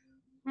it.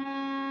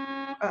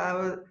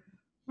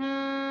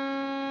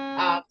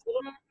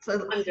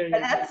 So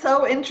that's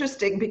so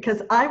interesting,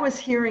 because I was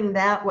hearing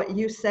that what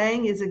you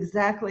sang is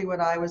exactly what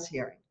I was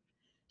hearing.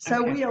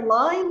 So Okay. we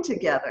align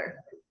together.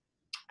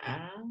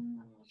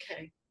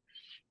 Okay.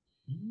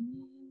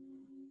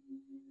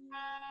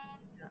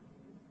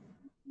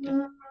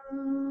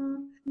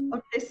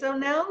 Okay, so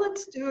now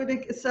let's do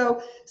it.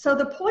 So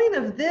the point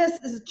of this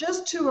is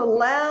just to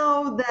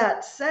allow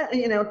that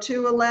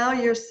to allow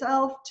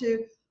yourself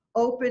to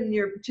open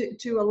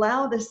to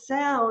allow the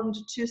sound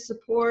to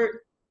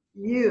support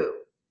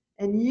you,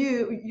 and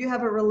you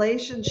have a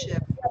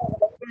relationship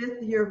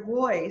with your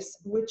voice,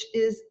 which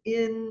is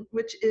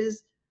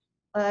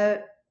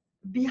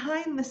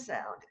behind the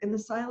sound, in the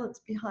silence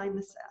behind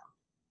the sound,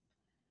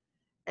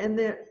 and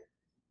then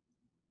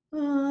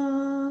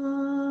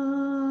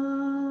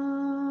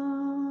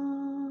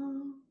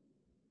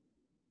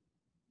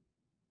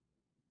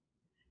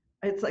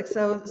it's like,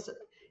 so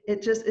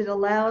it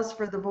allows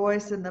for the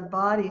voice and the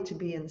body to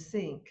be in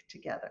sync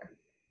together.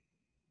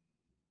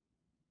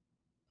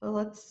 So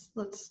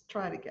let's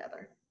try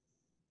together,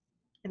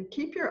 and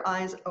keep your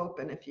eyes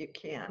open if you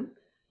can.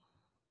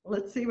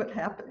 Let's see what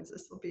happens.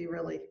 This will be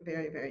really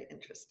very, very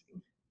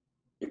interesting.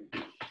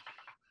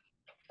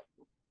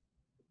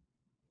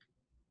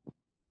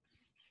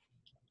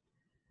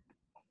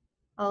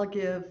 I'll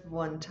give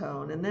one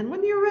tone, and then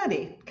when you're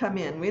ready, come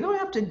in. We don't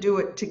have to do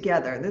it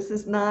together. This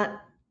is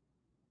not,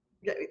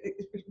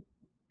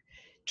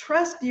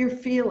 trust your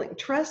feeling,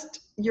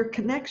 trust your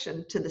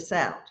connection to the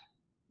sound.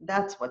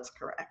 That's what's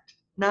correct,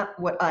 not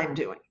what I'm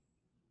doing.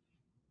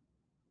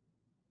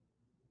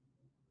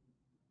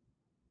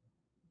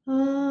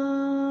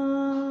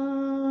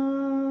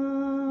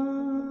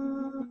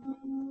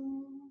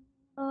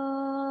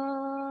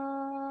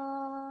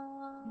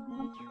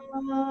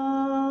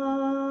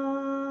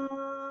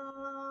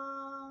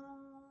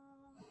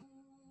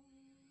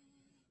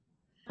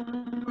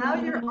 Allow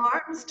your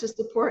arms to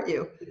support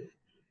you.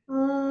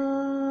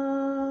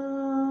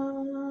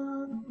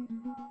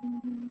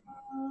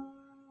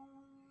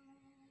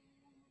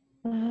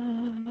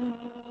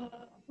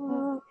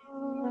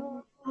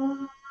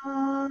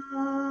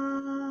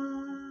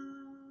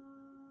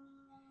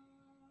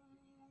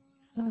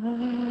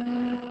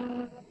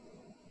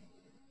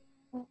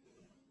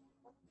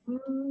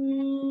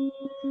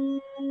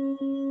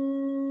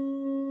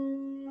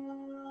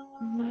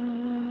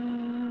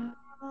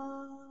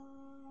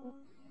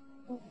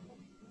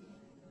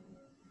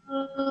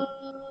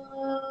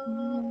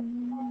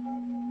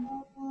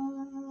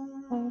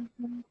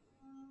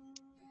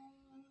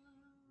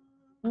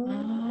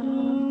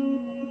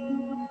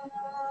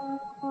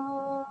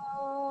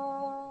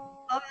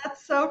 Oh,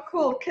 that's so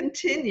cool.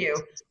 Continue.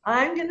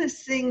 I'm going to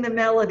sing the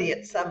melody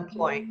at some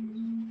point.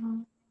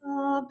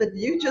 But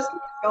you just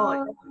keep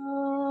going.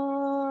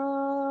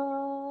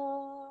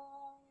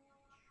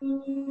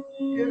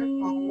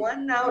 Beautiful.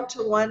 One note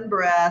to one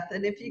breath.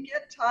 And if you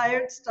get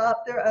tired,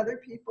 stop. There are other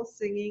people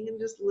singing and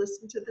just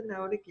listen to the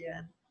note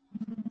again.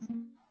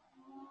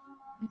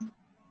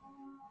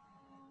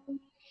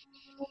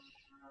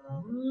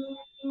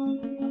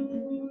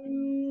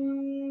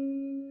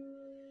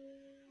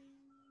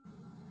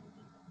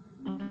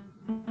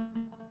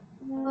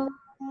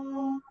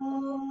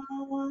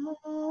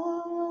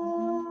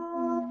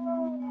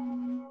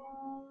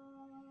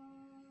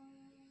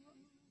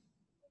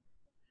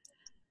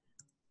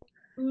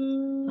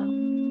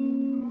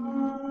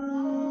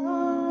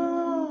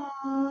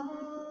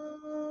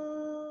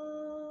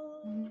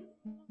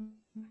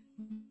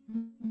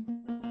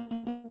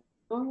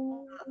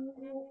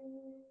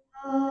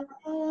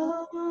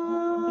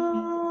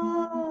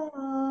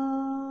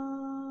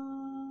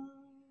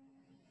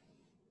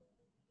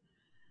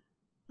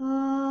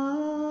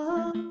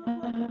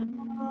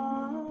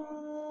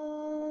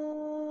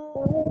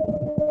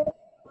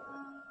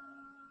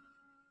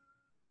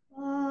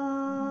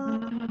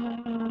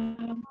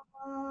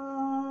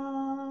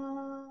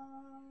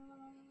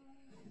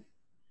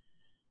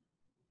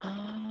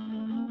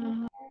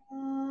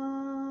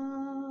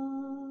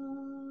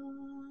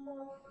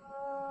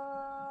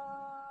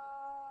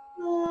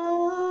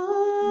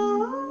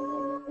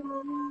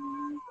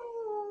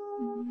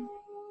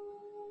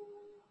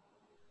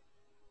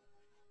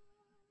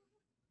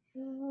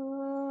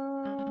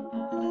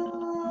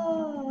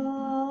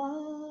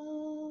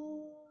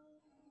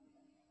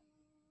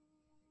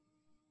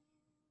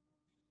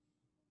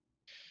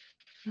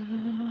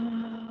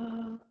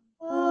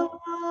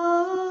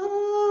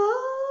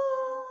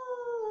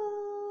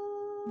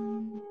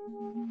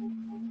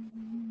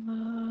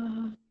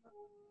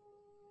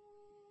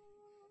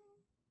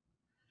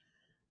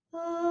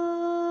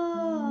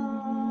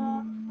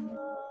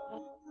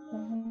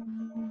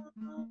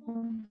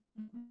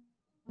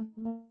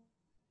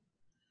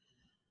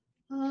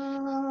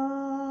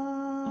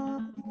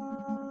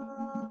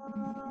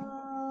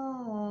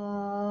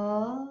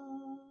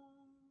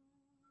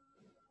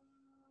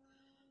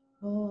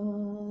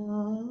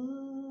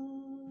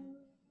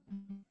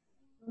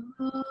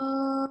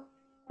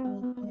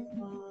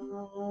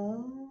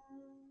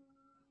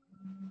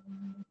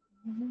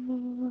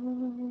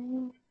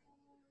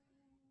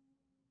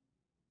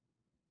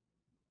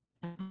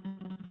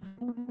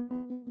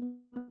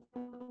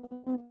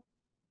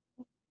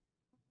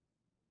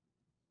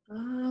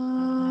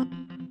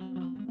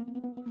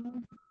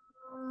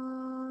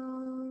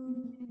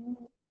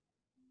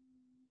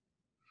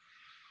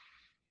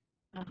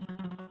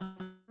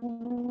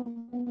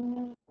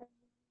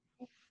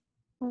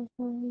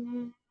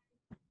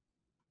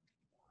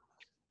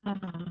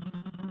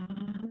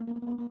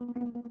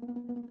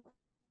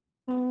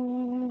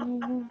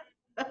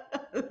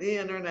 The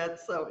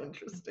internet's so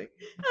interesting.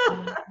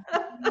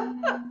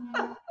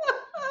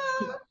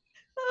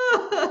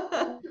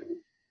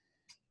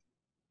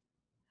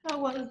 How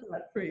was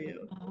that for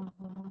you?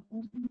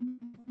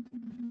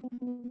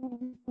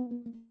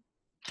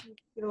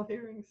 Still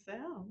hearing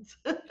sounds.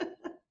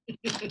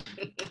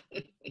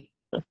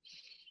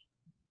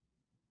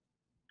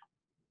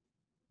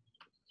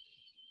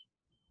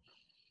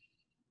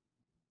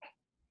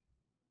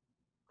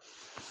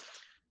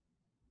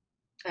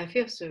 I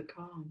feel so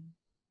calm.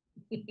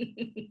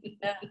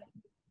 Yeah.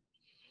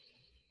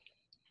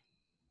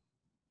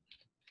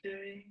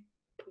 Very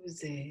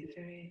Jose,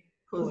 very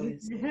Cool.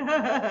 poised.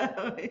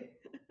 Under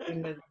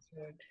the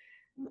throat.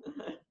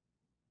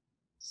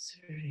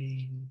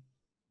 Serene.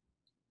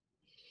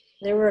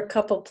 There were a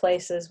couple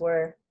places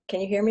where,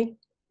 can you hear me?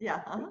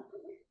 Yeah. Uh-huh.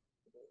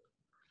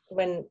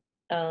 When,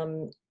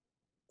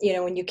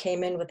 when you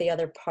came in with the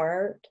other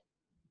part,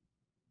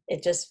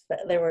 it just,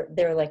 there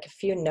were like a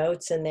few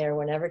notes in there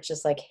whenever it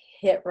just like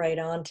hit right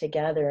on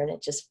together, and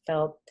it just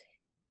felt,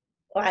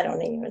 well, I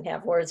don't even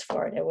have words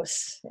for it. It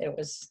was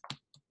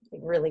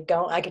really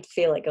going, I could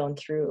feel it going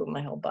through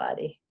my whole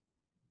body.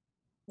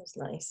 It was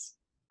nice.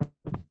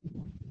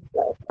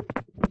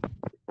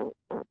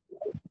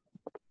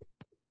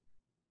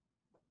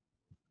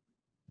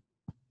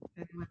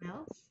 Anyone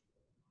else?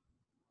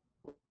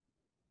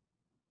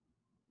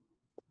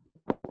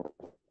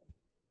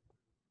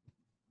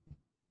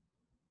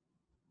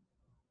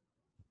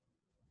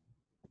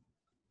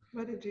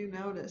 What did you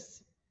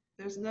notice?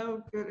 There's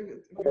no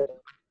good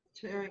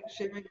sharing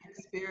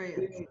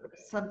experience.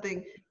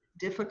 Something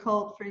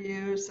difficult for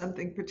you,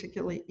 something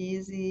particularly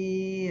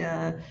easy,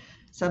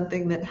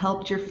 something that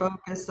helped your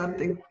focus,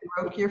 something that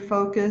broke your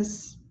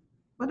focus,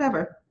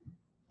 whatever.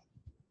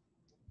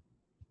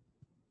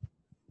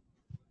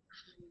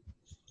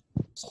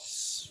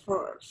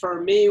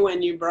 For me,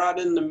 when you brought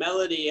in the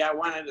melody, I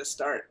wanted to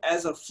start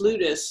as a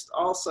flutist.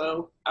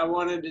 Also, I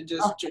wanted to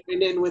just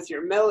join in with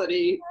your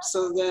melody.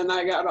 So then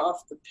I got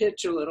off the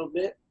pitch a little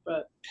bit,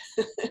 but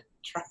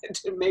tried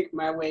to make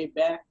my way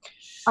back.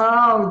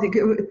 Oh,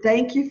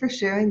 thank you for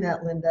sharing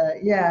that, Linda.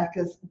 Yeah,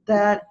 because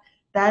that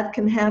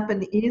can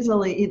happen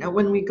easily,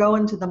 when we go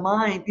into the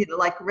mind,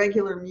 like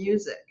regular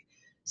music.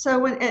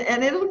 So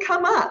and it'll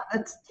come up.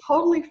 That's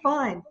totally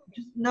fine.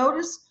 Just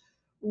notice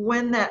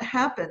when that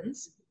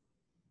happens.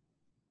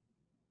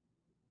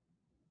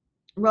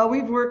 Well,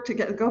 we've worked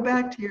together. Go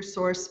back to your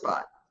sore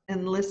spot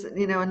and listen,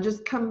 and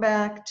just come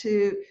back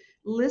to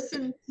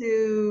listen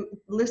to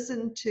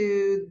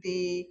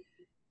the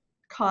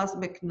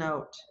cosmic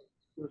note.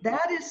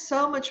 That is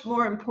so much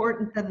more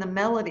important than the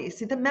melody.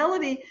 See, the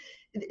melody,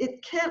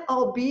 it can't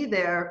all be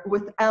there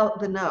without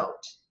the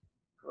note.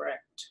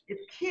 Correct. It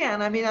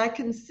can. I mean, I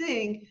can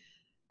sing.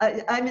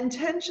 I'm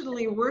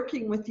intentionally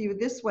working with you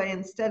this way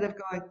instead of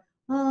going,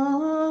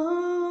 oh,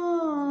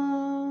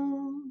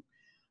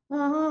 oh,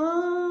 oh,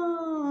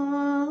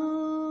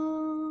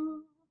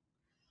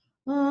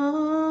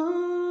 oh,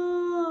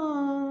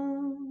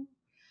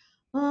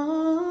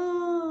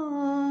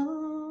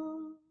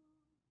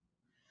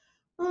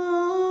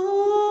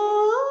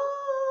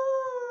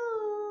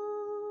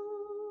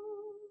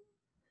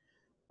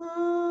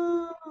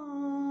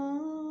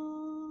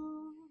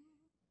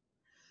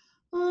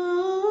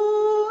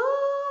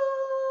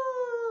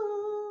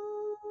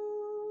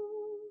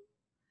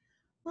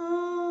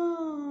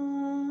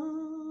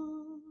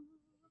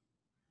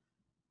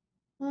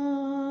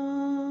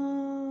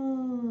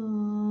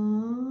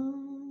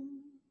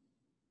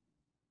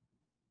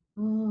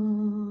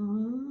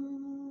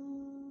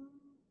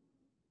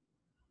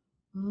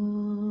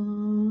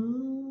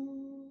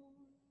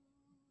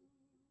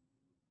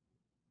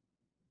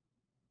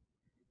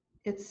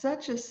 It's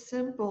such a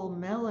simple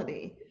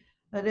melody,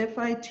 but if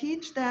I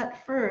teach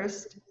that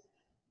first,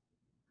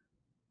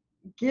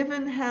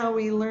 given how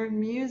we learn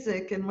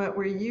music and what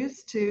we're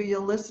used to,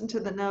 you'll listen to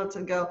the notes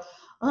and go,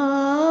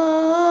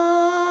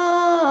 ah,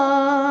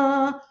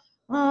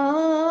 ah,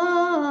 ah,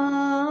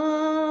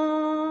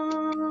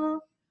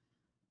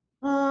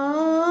 ah,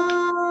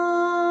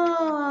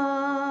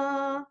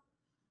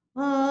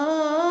 ah, ah,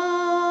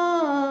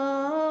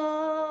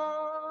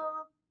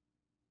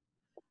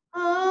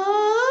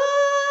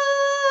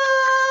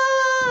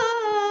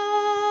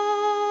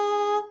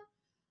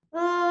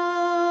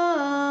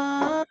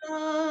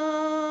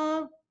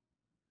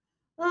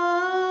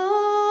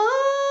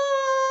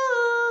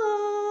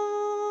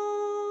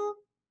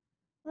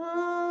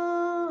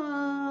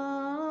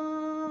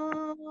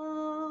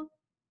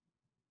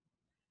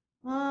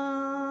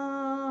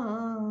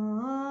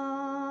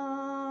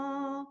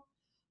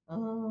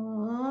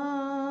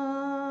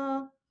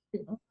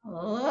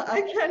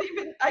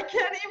 I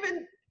can't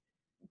even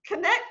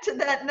connect to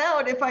that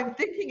note if I'm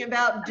thinking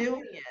about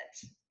doing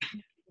it.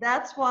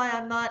 That's why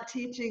I'm not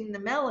teaching the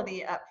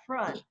melody up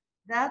front.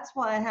 That's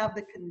why I have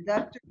the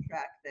conductor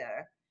track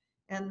there.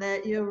 And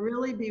that you'll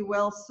really be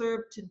well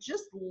served to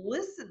just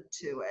listen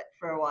to it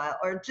for a while,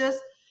 or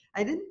just,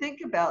 I didn't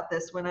think about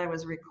this when I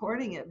was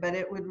recording it, but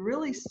it would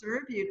really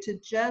serve you to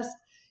just,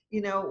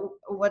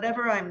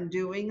 whatever I'm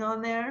doing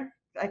on there,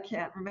 I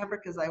can't remember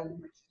because I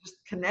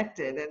just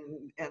connected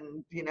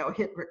and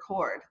hit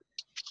record.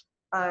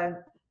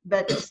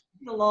 But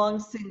sing a long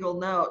single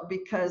note,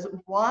 because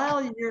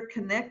while you're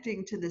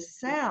connecting to the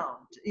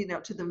sound,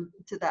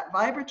 to that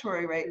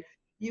vibratory rate,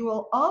 you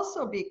will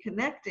also be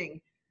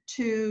connecting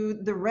to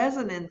the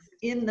resonance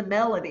in the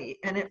melody,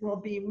 and it will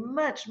be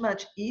much,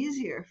 much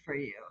easier for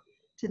you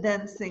to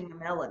then sing the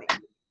melody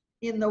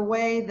in the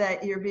way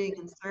that you're being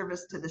in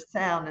service to the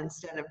sound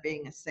instead of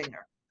being a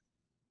singer.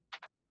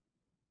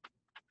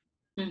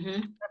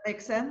 Mm-hmm. That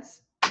makes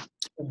sense?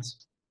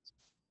 Yes.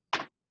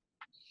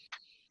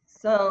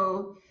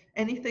 So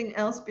anything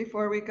else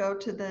before we go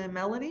to the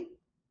melody?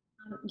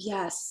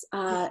 Yes.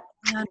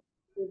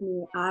 Forgive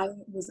me, I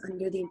was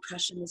under the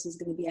impression this was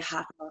going to be a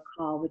half-hour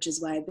call, which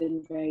is why I've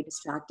been very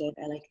distracted.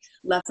 I like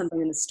left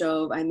something in the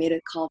stove. I made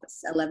a call at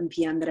 11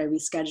 p.m. that I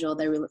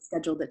rescheduled. I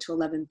rescheduled it to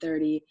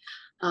 11:30.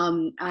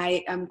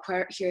 I am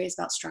quite curious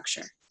about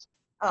structure.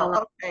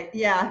 Oh, okay.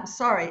 Yeah,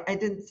 sorry, I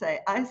didn't say.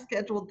 I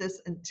scheduled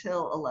this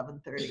until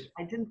 11:30.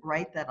 I didn't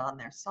write that on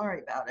there.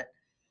 Sorry about it.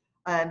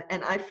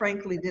 And I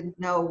frankly didn't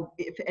know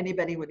if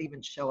anybody would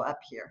even show up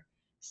here.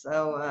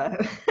 So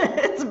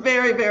it's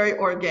very, very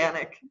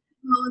organic.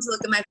 I'm going to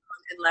look at my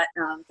phone and let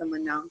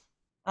someone know.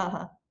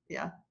 Uh-huh,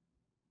 yeah.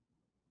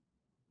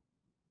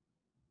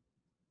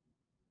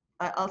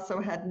 I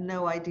also had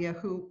no idea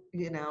who,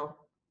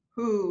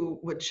 who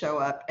would show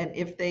up and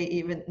if they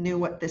even knew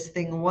what this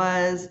thing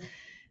was,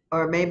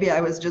 or maybe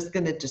I was just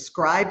going to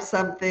describe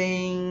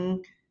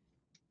something.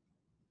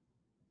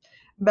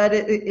 But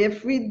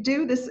if we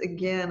do this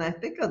again, I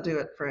think I'll do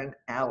it for an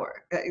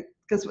hour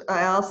because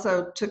I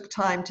also took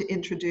time to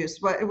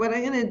introduce. What I'm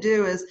going to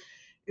do is,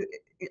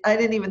 I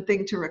didn't even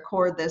think to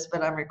record this,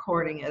 but I'm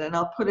recording it and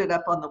I'll put it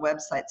up on the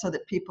website so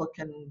that people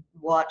can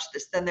watch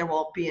this. Then there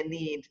won't be a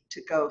need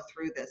to go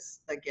through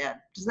this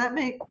again. Does that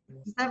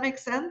make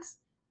sense?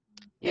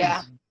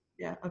 Yeah.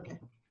 Yeah, okay.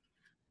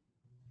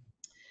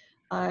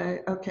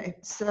 Okay,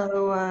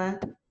 so,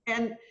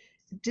 and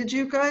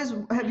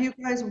have you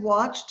guys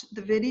watched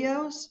the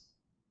videos?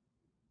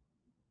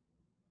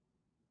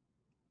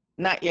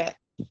 Not yet.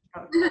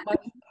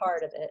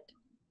 Part of it.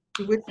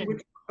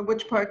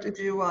 Which part did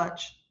you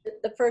watch?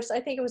 The first,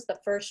 I think it was the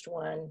first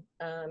one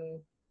that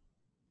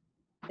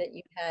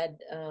you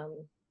had.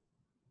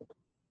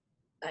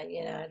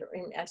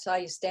 I saw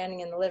you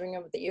standing in the living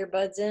room with the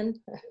earbuds in.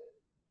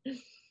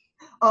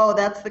 Oh,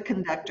 that's the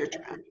conductor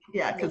track.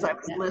 Yeah, because I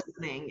was Yeah.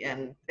 listening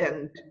and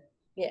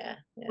Yeah.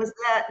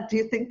 do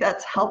you think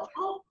that's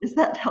helpful? Is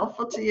that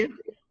helpful to you?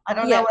 I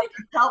don't Yeah, know if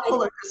it's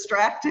helpful or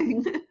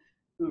distracting.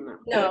 No,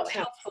 That's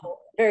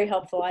helpful, very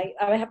helpful. I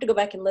have to go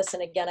back and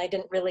listen again.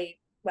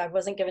 I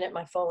wasn't giving it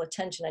my full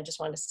attention. I just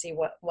wanted to see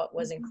what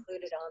was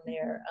included on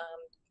there.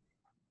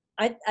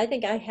 I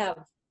think I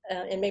have,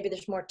 and maybe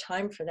there's more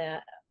time for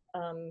that.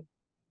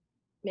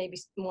 Maybe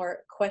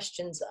more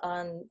questions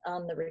on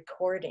the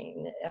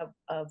recording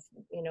of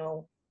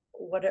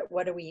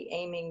what are we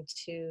aiming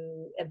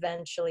to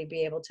eventually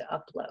be able to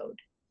upload.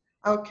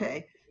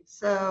 Okay,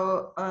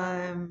 so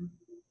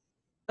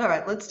all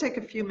right, let's take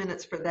a few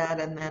minutes for that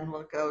and then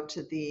we'll go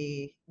to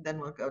the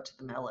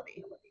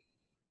melody.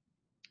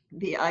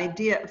 The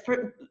idea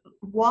for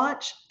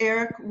watch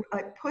Eric,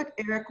 I put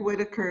Eric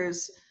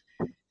Whitaker's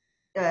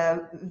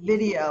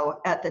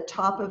video at the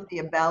top of the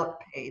about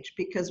page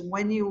because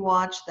when you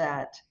watch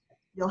that,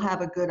 you'll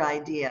have a good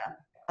idea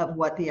of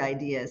what the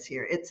idea is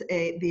here.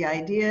 The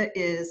idea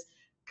is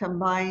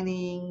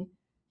combining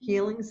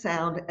healing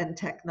sound and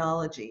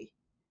technology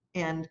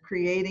and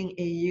creating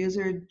a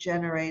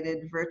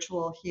user-generated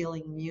virtual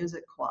healing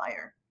music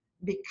choir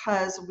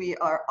because we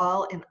are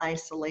all in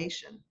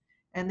isolation.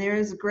 And there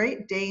is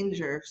great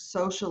danger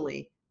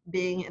socially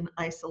being in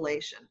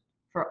isolation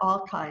for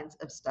all kinds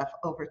of stuff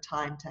over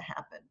time to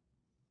happen.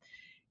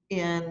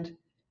 And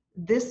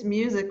this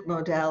music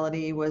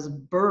modality was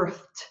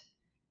birthed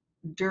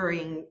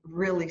during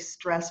really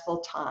stressful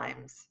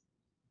times.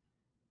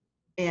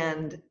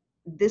 And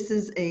this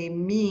is a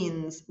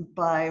means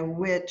by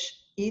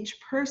which each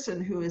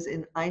person who is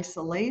in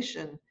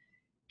isolation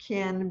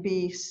can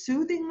be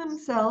soothing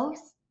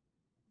themselves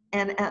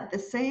and at the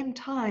same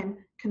time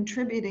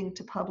contributing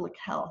to public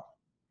health.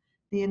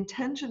 The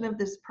intention of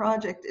this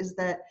project is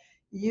that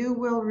you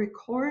will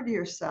record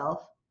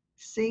yourself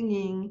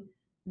singing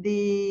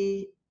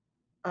the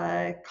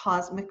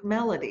cosmic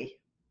melody.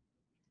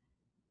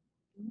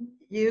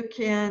 You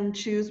can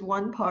choose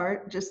one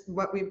part, just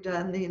what we've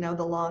done,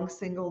 the long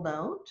single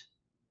note,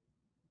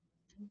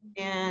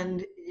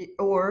 and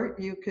or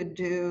you could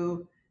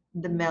do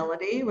the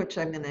melody, which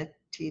I'm going to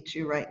teach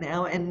you right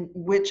now, and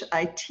which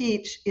I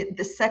teach in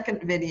the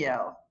second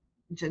video,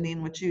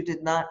 Janine, which you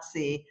did not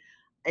see.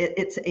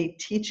 It's a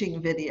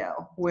teaching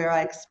video where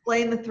I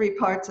explain the three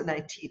parts and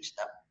I teach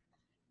them.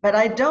 But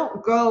I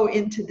don't go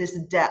into this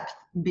depth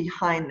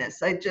behind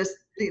this. I just,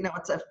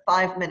 it's a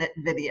 5-minute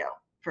video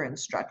for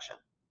instruction.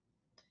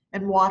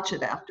 And watch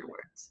it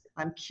afterwards.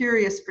 I'm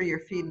curious for your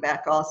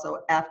feedback also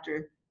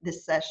after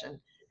this session,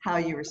 how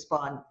you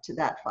respond to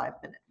that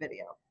 5-minute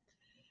video.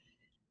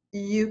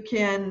 You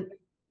can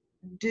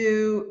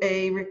do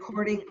a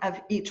recording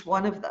of each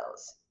one of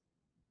those.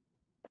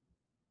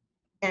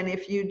 And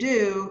if you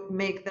do,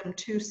 make them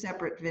 2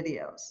 separate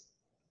videos.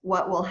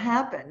 What will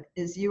happen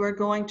is you are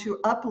going to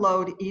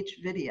upload each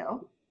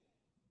video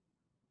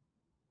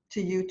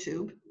to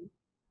YouTube.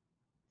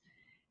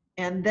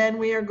 And then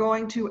we are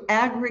going to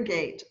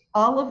aggregate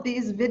all of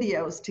these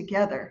videos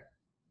together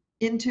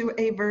into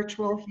a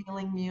virtual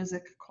healing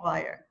music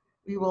choir.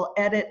 We will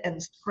edit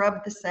and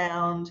scrub the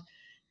sound.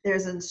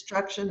 There's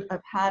instruction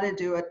of how to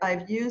do it.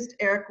 I've used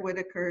Eric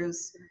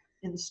Whitaker's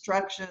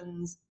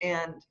instructions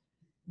and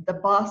the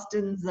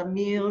Boston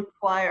Zamil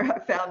Choir. I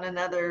found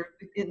another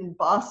in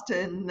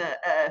Boston,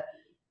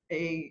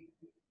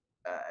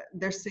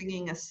 they're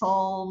singing a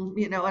psalm,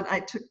 you know, and I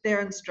took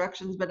their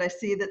instructions, but I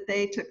see that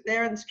they took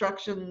their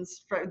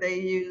instructions they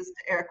used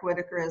Eric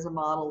Whitacre as a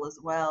model as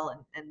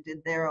well, and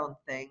did their own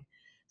thing.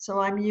 So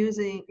I'm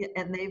using,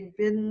 and they've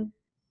been,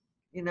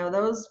 you know,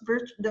 those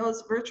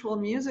virtual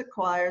music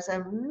choirs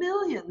have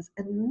millions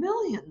and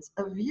millions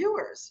of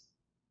viewers.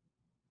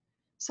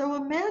 So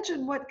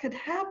imagine what could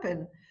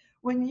happen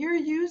when you're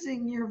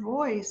using your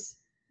voice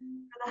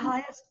for the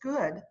highest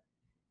good.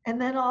 And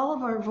then all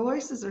of our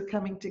voices are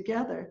coming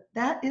together.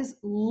 That is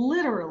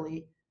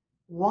literally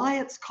why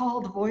it's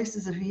called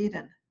Voices of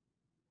Eden.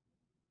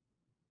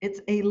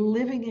 It's a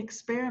living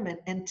experiment.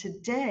 And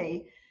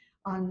today,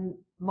 on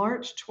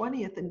March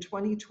 20th in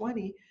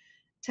 2020,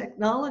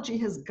 technology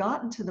has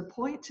gotten to the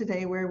point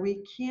today where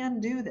we can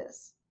do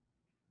this.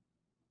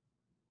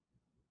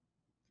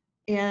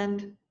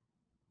 And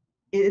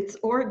it's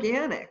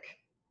organic.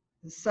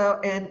 So,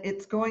 and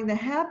it's going to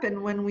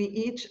happen when we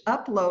each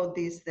upload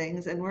these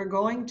things, and we're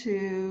going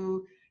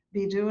to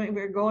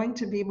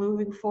be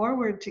moving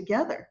forward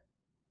together.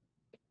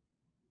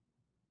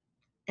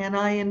 And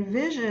I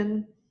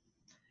envision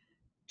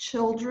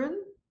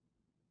children,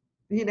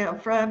 you know,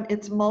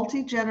 it's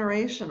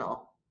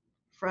multi-generational.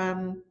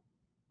 From,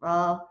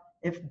 well,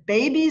 if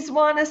babies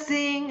want to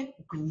sing,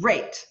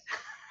 great.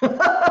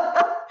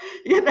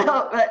 You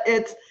know, but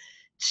it's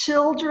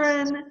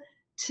children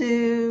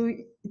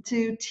to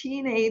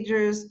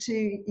teenagers,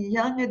 to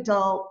young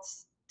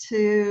adults,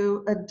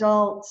 to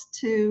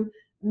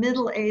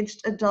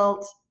middle-aged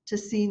adults, to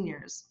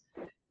seniors.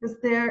 Because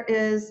there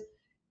is,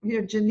 you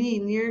know,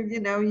 Janine,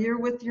 you're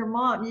with your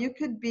mom. You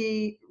could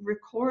be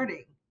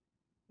recording.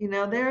 You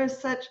know, there is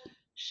such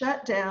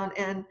shutdown,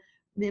 and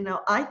you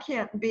know, I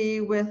can't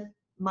be with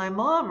my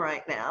mom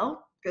right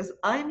now because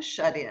I'm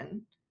shut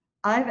in.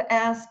 I've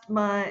asked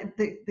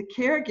the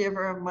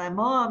caregiver of my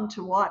mom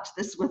to watch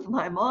this with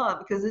my mom,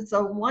 because it's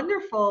a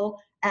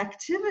wonderful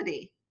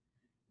activity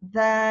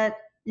that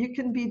you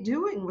can be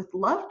doing with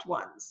loved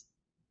ones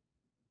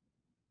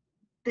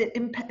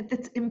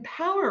that's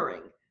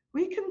empowering.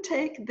 We can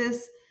take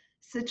this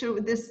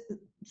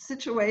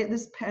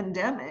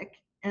pandemic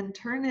and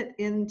turn it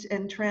into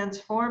and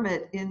transform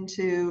it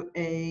into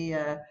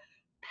a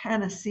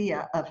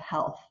panacea of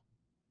health.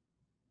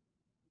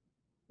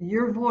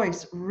 Your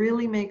voice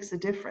really makes a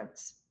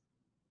difference.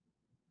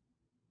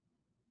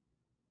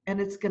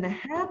 And it's going to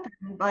happen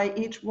by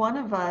each one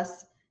of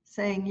us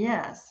saying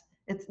yes.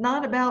 It's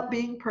not about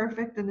being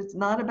perfect, and it's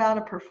not about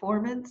a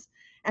performance.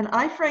 And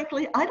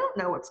frankly, I don't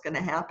know what's going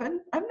to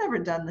happen. I've never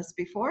done this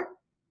before.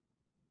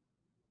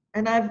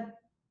 And I've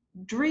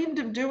dreamed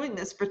of doing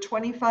this for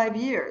 25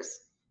 years.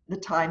 The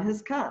time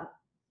has come.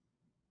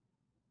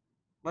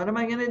 What am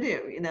I going to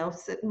do? You know,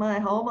 sit in my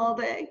home all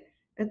day?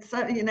 It's,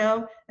 you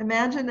know,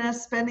 imagine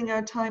us spending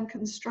our time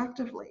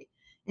constructively.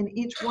 And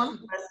each one of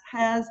us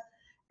has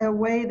a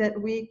way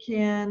that we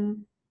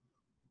can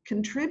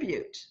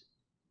contribute.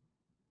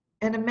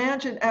 And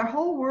imagine our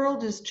whole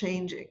world is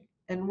changing.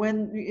 And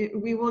when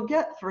we will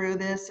get through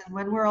this, and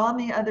when we're on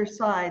the other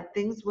side,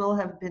 things will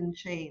have been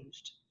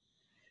changed.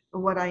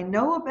 But what I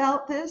know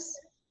about this,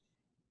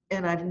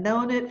 and I've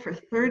known it for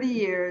 30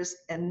 years,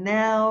 and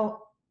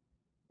now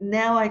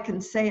I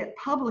can say it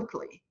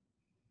publicly,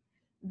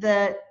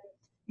 that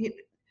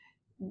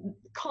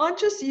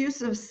conscious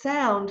use of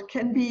sound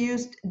can be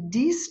used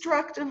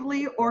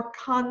destructively or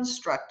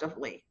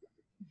constructively.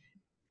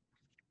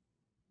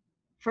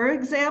 For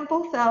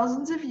example,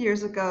 thousands of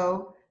years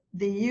ago,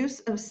 the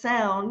use of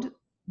sound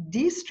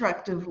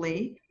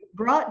destructively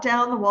brought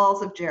down the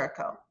walls of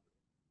Jericho.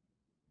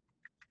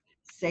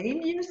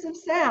 Same use of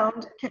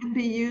sound can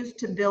be used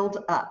to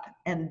build up,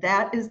 and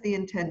that is the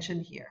intention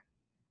here.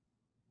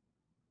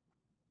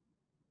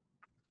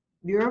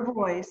 Your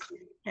voice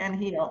can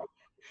heal.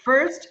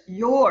 First,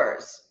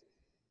 yours,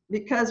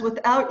 because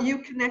without you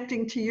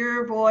connecting to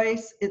your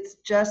voice, it's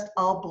just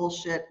all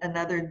bullshit,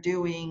 another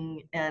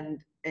doing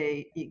and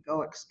a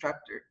egoic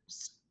structure.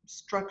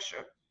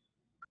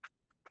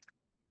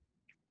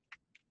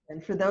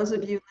 And for those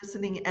of you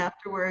listening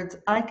afterwards,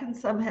 I can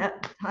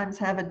sometimes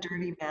have a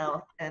dirty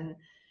mouth, and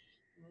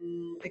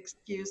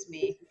excuse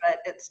me, but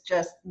it's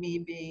just me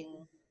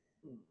being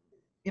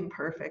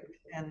imperfect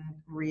and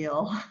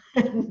real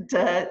and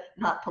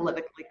not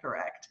politically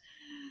correct.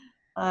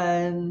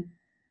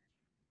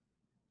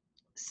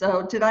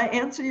 So did I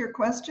answer your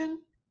question?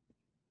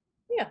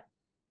 Yeah.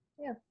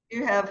 Yeah. Do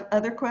you have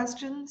other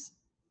questions?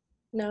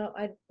 No,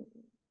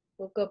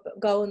 we'll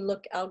go and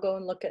look. I'll go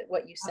and look at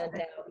what you sent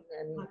Okay. out,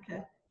 and Okay.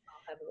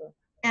 I'll have a look.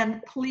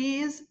 And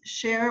please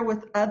share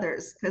with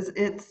others, because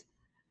it's,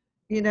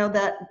 you know,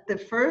 that the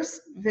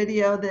first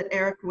video that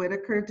Eric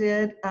Whitacre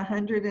did,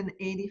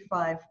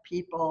 185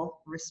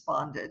 people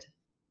responded.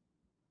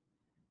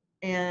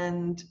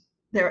 And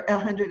there are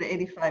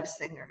 185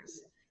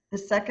 singers. The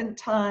second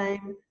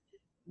time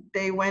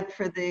they went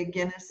for the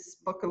Guinness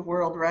Book of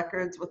World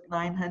Records with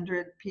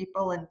 900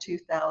 people in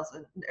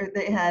 2000.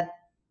 They had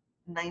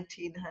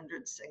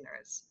 1,900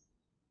 singers.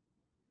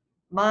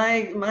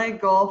 My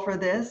goal for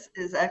this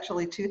is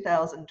actually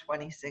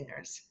 2020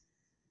 singers.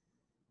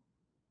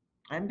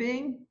 I'm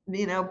being,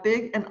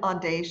 big and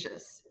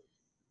audacious.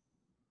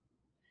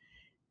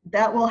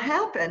 That will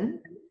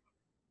happen.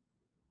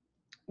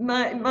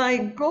 My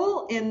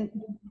goal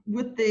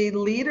with the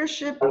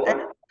leadership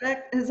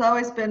aspect has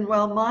always been,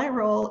 well, my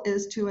role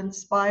is to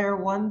inspire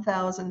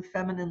 1,000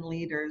 feminine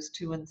leaders,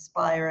 to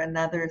inspire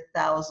another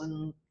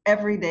 1,000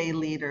 everyday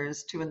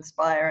leaders, to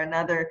inspire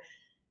another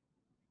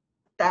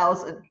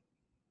 1,000.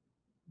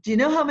 Do you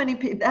know how many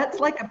people? That's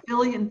like 1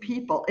 billion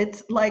people.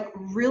 It's like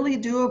really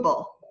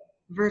doable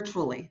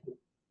virtually.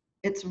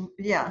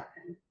 Yeah,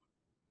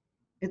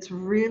 it's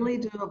really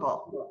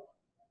doable.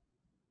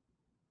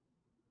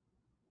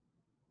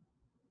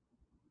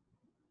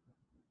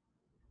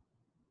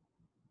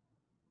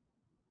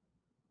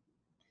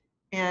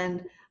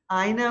 And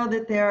I know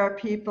that there are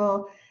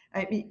people,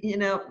 I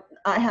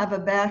have a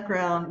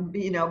background,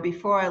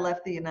 before I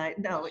left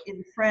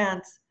in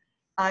France,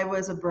 I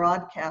was a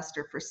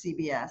broadcaster for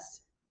CBS.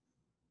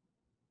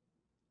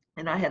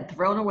 And I had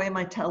thrown away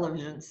my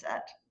television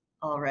set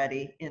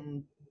already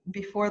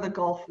before the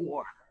Gulf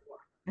War.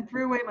 I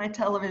threw away my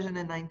television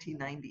in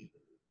 1990.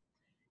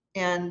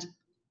 And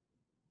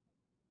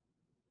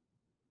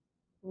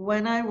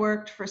when I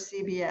worked for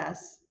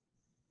CBS,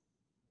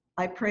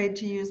 I prayed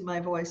to use my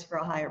voice for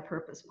a higher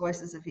purpose.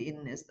 Voices of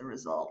Eden is the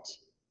result.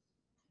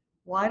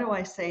 Why do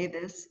I say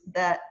this?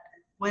 That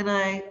when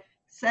I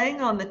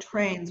sang on the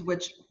trains,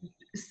 which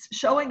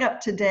showing up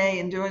today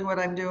and doing what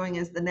I'm doing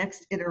is the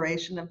next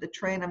iteration of the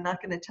train. I'm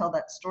not going to tell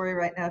that story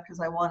right now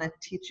because I want to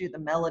teach you the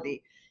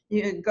melody.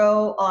 You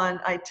go on,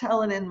 I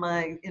tell it in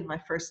my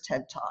first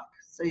TED talk.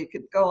 So you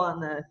could go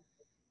on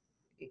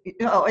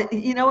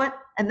you know what?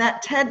 And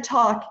that TED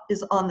talk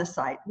is on the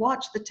site.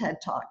 Watch the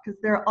TED talk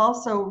because there are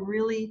also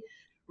really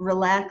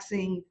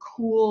relaxing,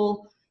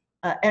 cool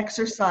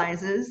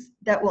exercises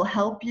that will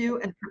help you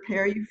and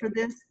prepare you for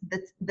this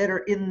that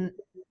are in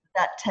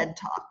that TED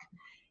talk.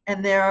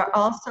 And there are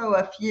also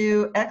a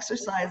few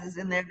exercises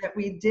in there that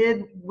we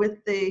did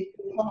with the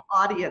whole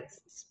audience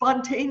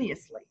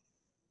spontaneously,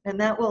 and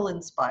that will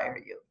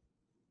inspire you.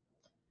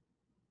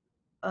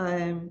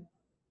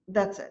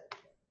 That's it.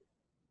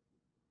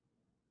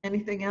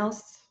 Anything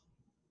else?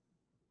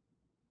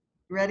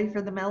 Ready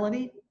for the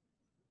melody?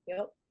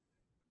 Yep.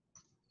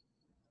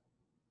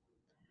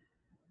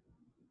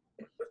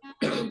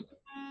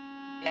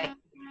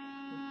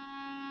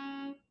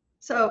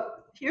 So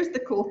here's the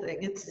cool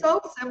thing. It's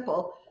so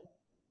simple.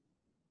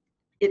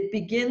 It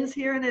begins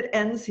here and it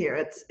ends here.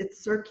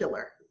 It's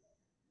circular.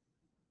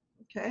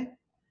 Okay.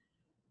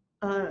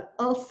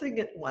 I'll sing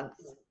it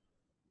once,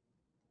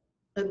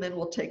 and then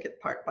we'll take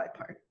it part by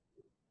part.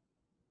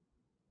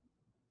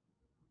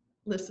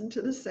 Listen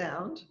to the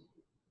sound.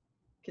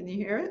 Can you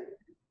hear it?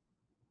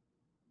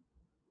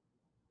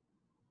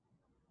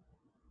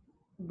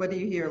 What do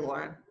you hear,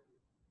 Lauren?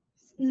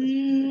 Yep.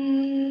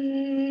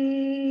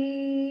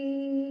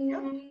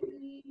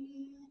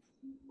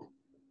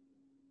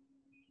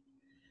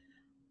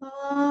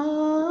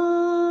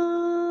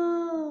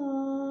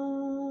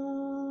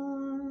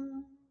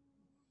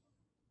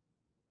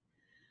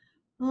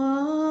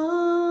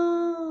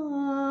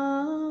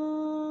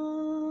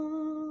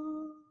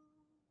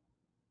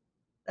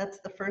 That's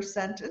the first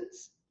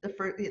sentence. The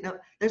first,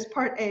 there's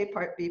part A,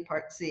 part B,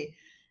 part C,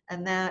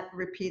 and that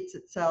repeats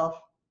itself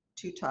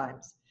 2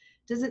 times.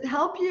 Does it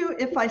help you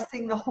if I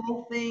sing the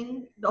whole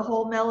thing, the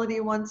whole melody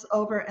once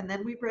over, and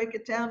then we break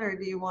it down, or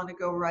do you want to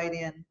go right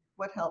in?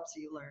 What helps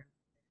you learn?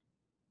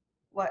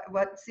 What,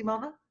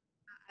 Simona?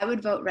 I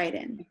would vote right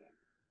in.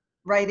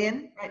 Right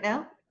in, right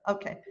now?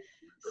 Okay.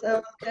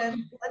 So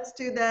then let's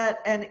do that,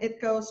 and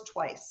it goes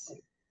twice.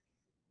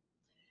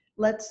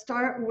 Let's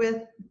start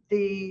with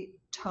the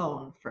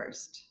tone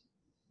first.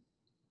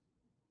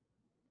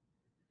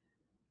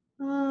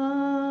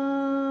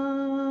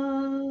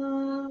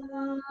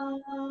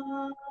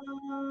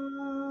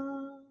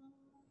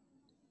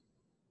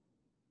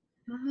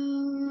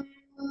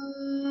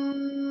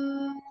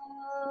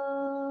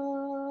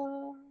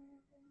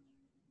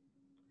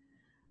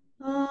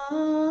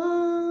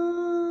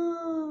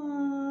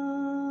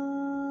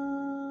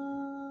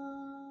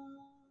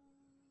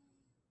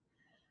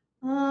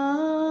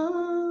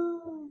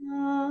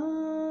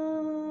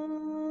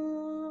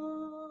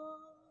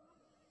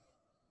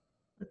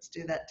 Let's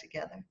do that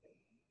together.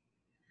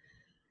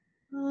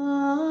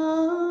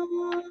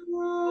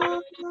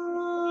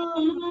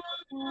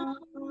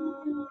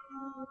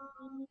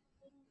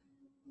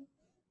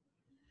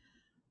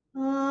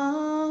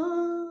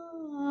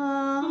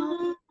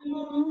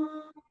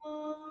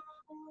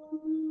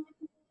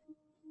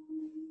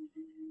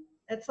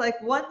 It's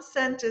like one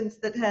sentence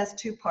that has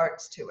 2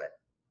 parts to it.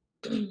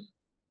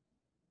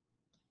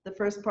 The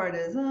first part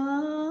is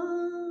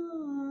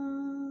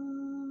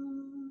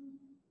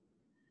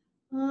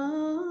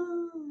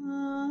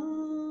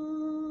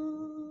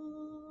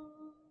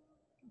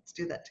let's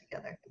do that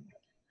together.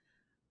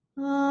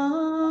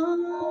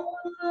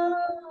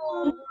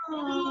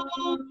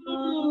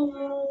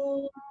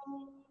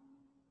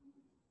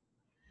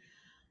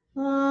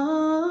 And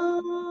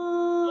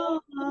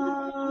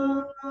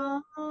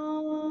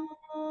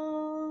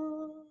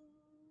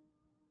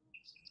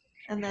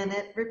then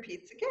it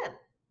repeats again.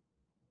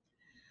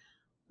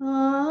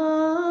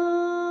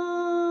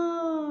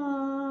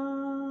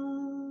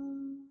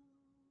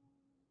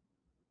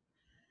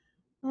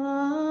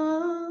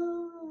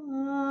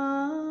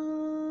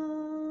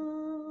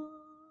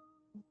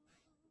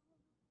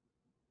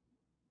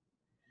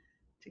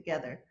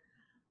 Together.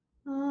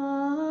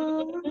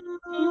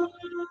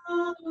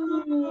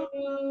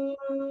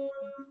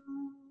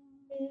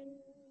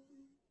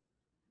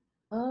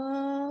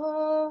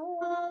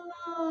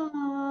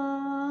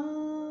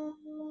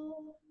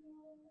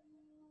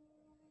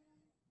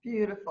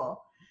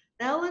 Beautiful.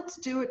 Now let's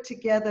do it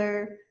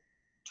together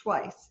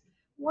twice.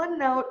 One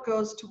note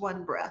goes to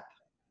one breath,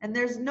 and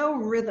there's no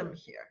rhythm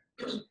here.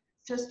 It's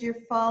just you're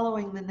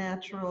following the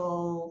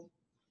natural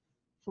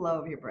flow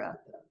of your breath.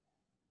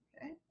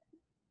 Okay.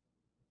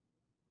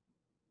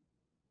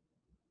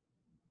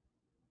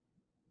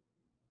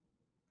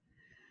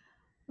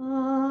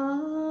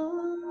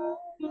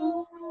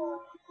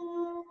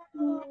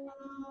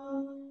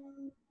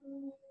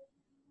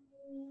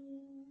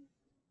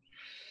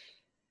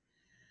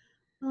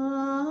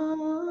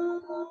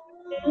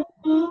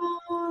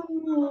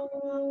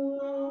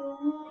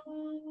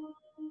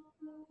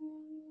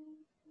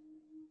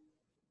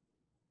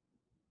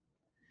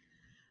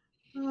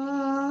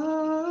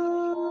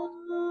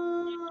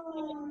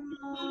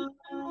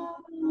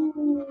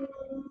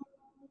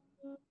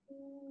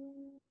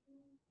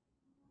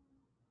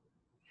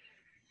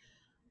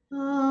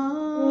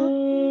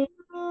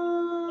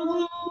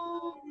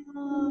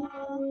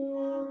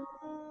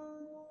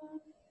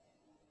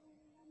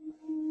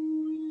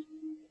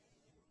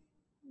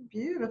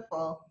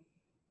 Beautiful.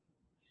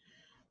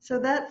 So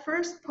that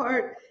first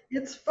part,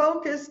 it's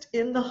focused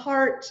in the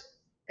heart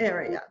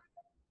area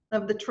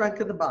of the trunk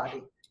of the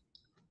body.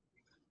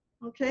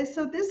 Okay,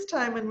 so this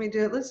time when we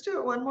do it, let's do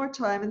it one more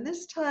time. And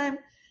this time,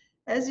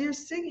 as you're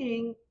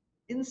singing,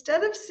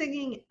 instead of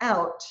singing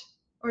out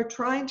or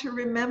trying to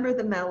remember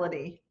the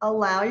melody,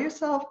 allow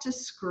yourself to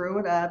screw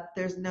it up.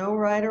 There's no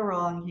right or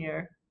wrong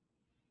here.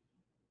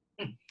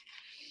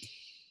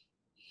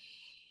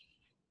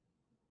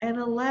 And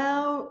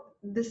allow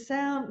the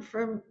sound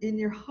from in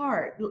your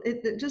heart.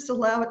 Just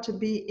allow it to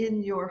be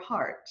in your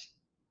heart.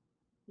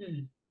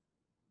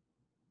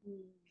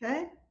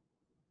 Okay?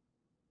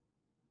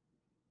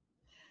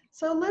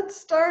 So let's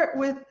start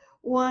with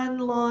one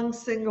long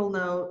single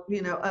note,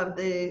 of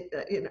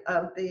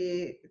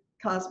the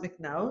cosmic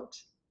note.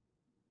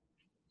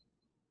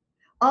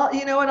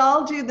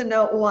 I'll do the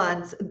note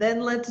once,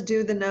 then let's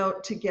do the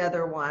note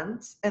together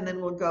once, and then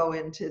we'll go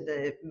into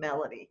the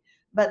melody.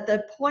 But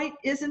the point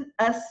isn't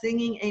us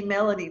singing a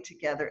melody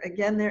together.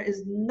 Again, there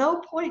is no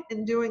point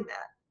in doing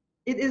that.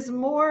 It is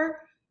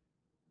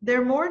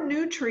there are more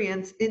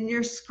nutrients in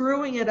your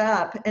screwing it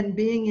up and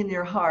being in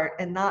your heart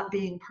and not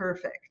being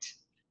perfect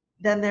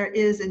than there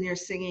is in your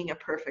singing a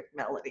perfect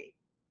melody,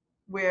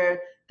 where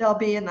there'll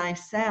be a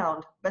nice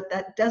sound, but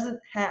that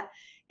doesn't have,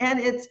 and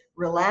it's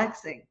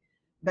relaxing.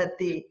 But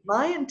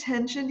my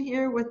intention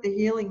here with the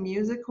Healing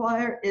Music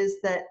Choir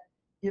is that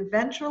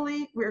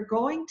eventually we're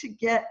going to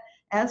get,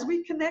 as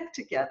we connect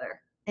together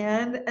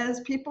and as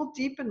people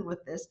deepen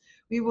with this,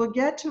 we will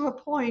get to a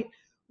point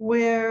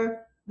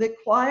where the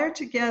choir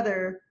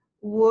together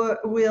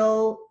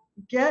will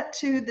get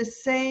to the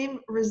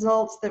same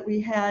results that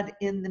we had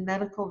in the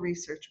medical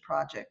research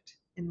project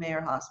in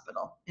Mayer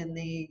Hospital in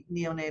the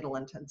neonatal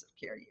intensive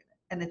care unit.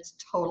 And it's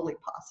totally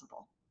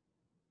possible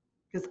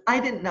because I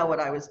didn't know what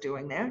I was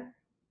doing there.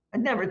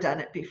 I'd never done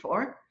it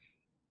before.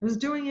 I was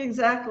doing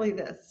exactly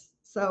this.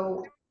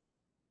 So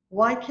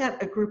why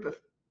can't a group of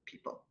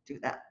people do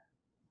that?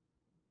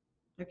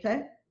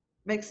 Okay,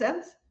 make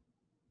sense?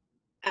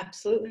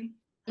 Absolutely.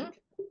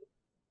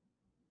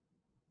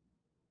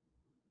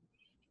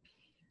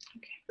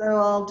 So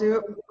I'll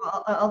do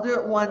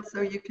it once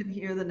so you can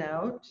hear the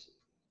note.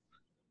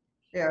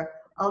 There,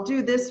 I'll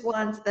do this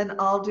once, then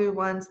I'll do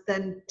once,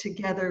 then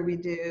together we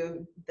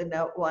do the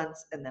note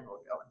once, and then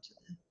we'll go into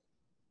the.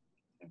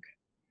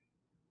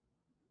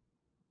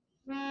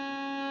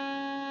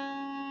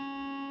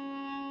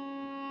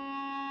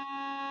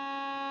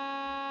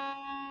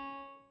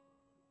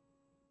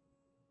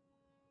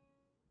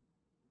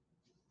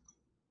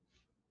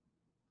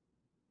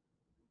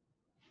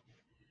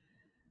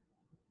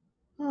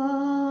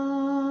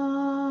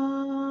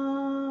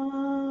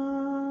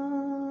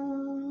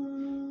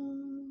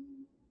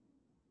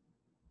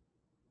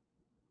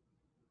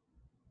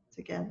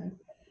 Together.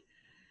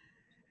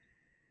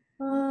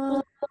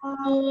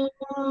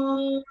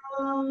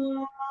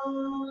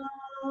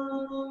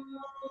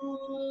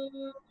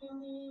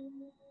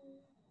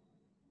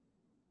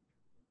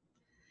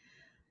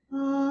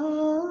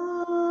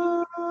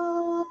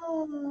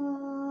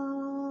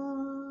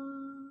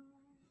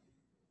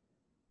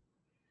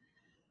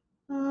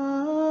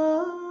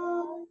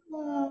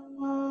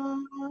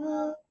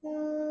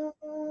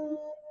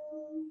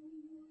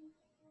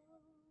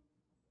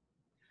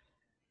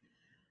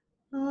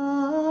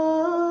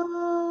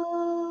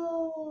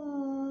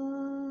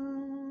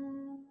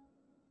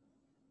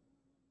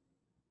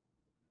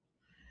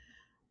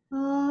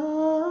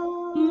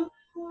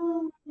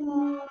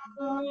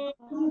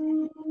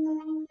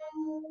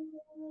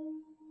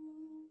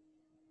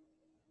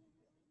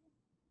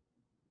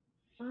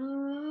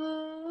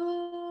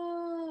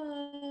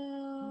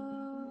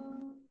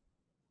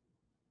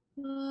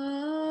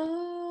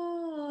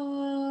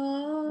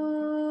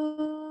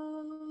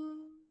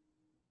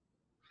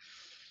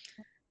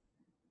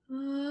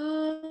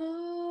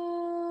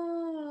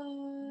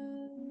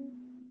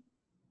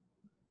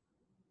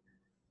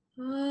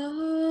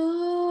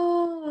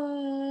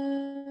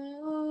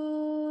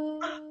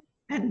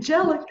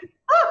 Angelic.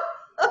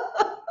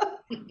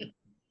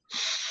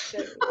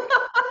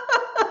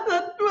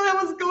 That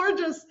was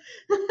gorgeous.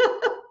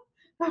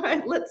 All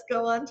right, let's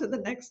go on to the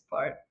next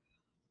part.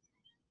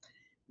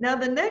 Now,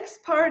 the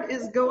next part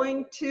is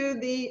going to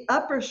the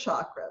upper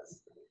chakras.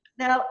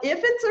 Now,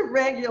 if it's a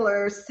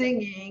regular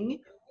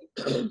singing,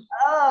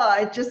 oh,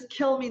 it just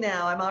kill me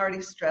now. I'm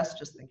already stressed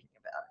just thinking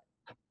about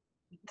it.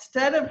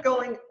 Instead of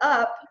going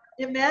up,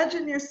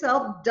 imagine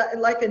yourself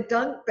like a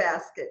dunk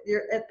basket.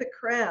 You're at the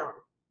crown.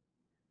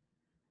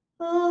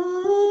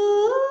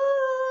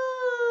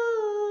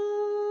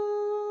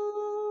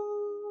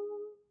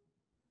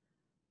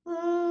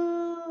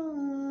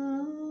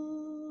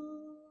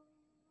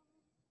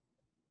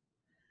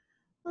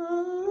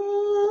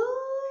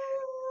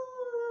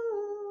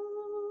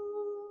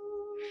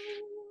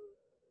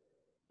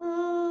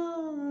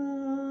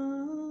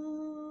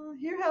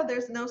 Hear how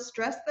there's no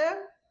stress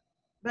there?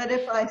 But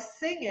if I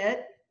sing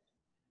it,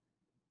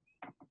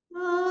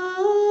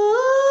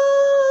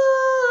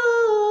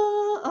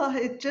 oh,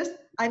 it just,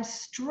 I'm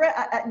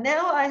stressed.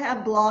 Now I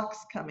have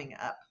blocks coming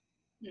up.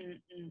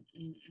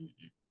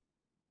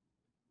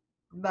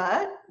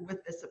 But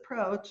with this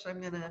approach,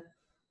 I'm going to,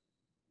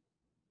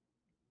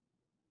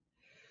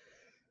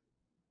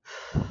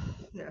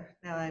 there,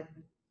 now I'm,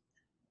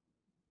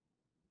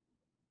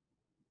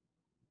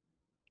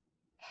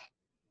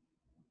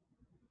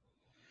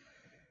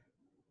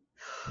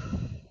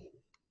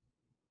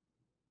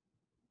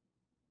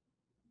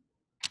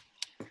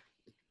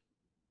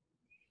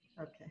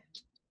 okay.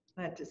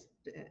 I just,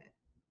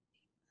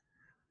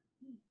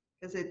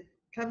 because it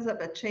comes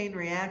up a chain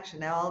reaction.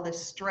 Now all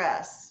this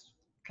stress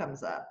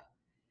comes up.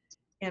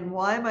 And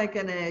why am I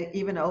going to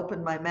even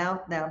open my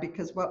mouth now?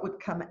 Because what would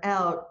come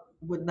out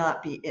would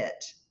not be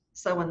it.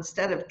 So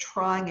instead of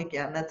trying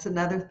again, that's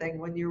another thing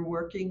when you're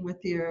working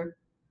with your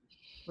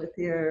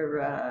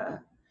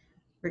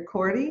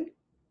recording.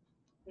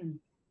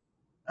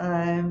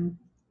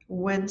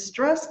 When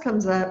stress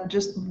comes up,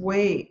 just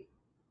wait.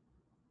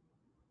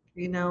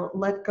 You know,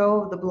 let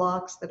go of the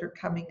blocks that are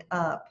coming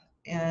up.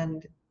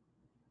 And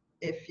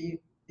if you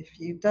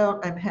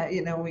don't,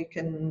 you know, we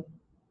can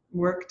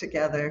work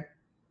together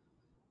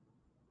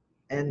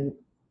and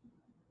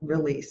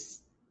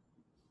release.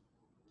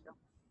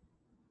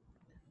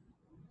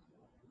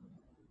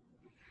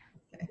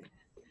 Okay.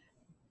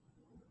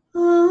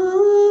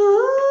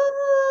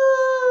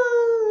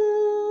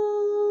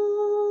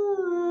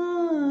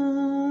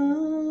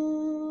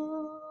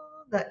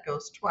 That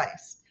goes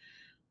twice.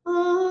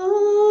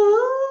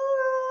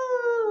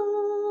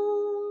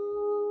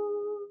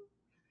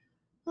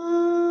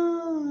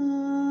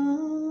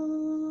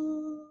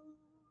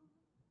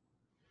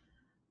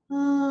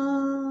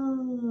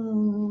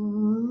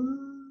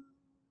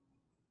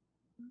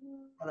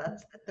 Well,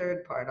 that's the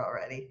third part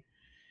already.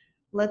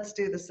 Let's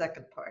do the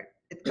second part.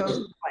 It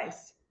goes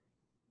twice.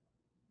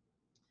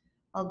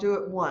 I'll do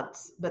it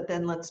once, but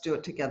then let's do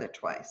it together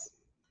twice.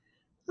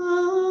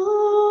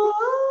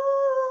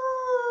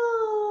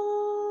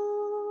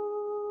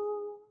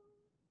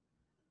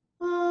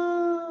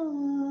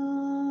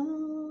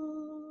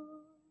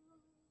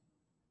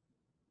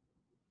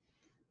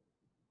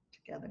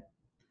 Together.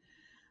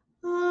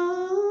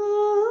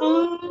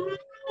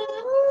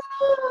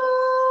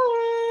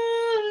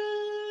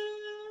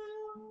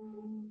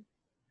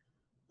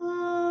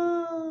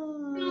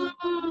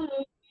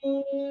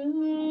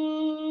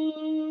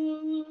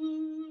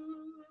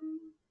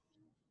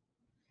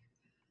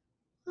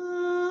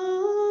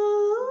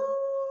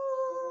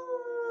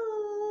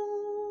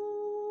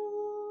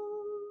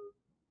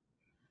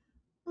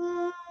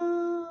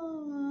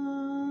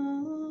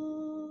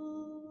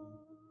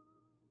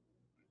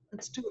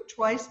 Let's do it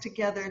twice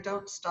together.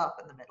 Don't stop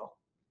in the middle.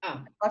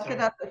 Oh, Fuck sorry.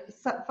 it up.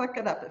 Fuck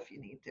it up if you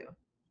need to.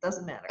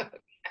 Doesn't matter.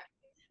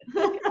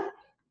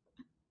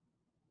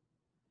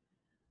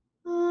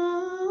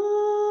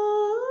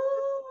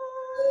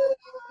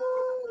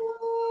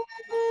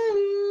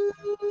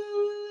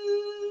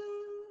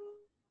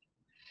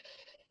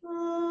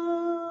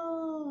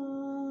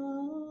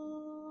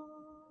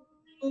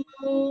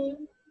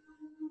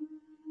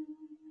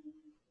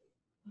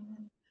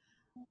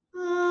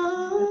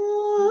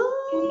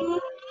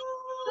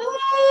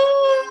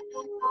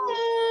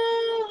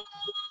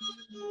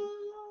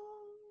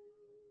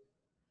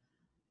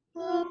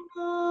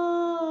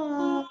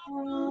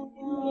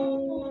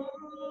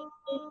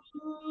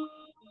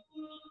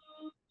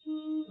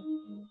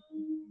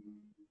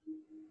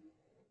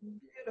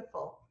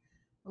 Beautiful.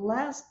 The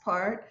last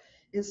part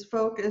is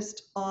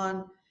focused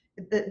on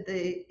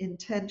the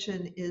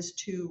intention is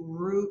to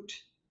root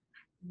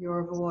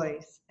your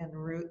voice and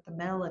root the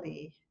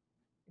melody,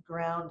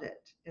 ground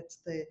it.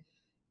 It's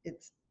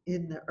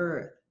in the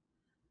earth.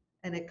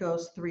 And it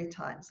goes 3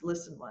 times.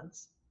 Listen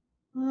once.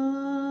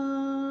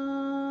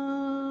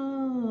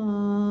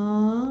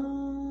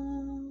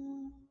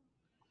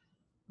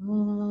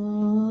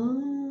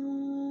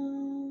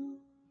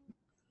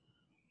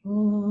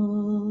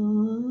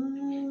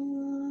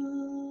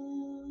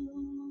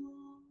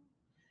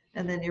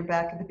 And then you're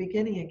back at the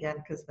beginning again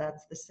because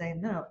that's the same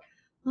note.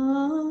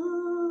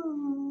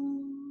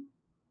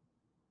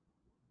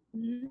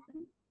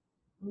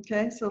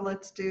 Okay, so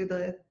let's do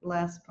the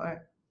last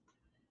part.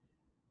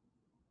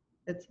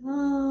 It's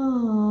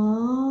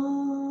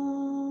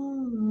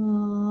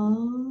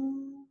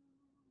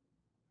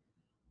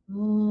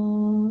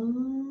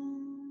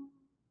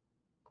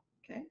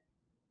okay.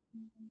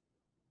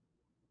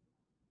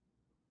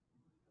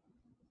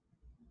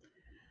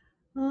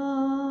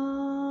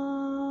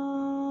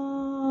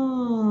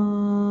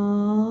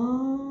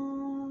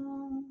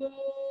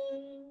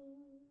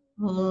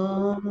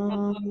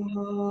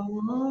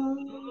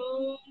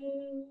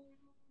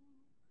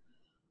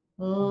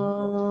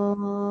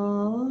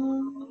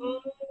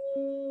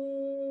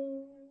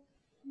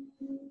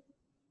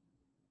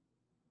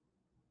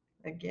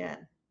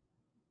 Again.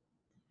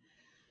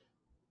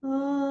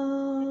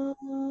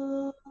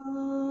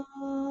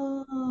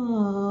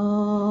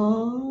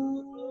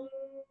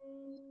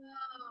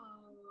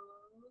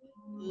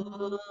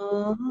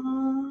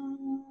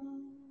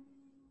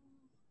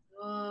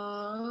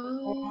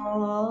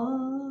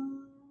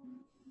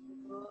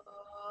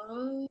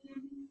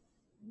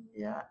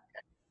 Yeah.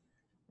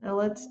 Now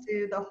let's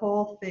do the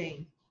whole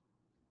thing.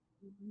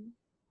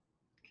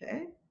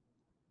 Okay.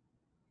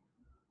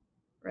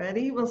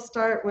 Ready? We'll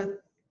start with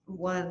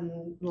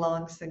one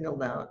long single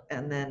note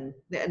and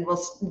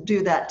we'll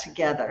do that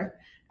together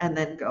and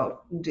then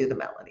go do the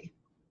melody.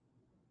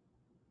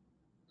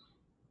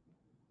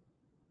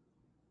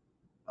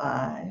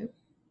 5,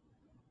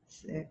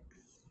 6,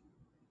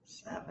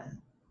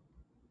 7,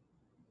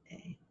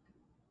 8.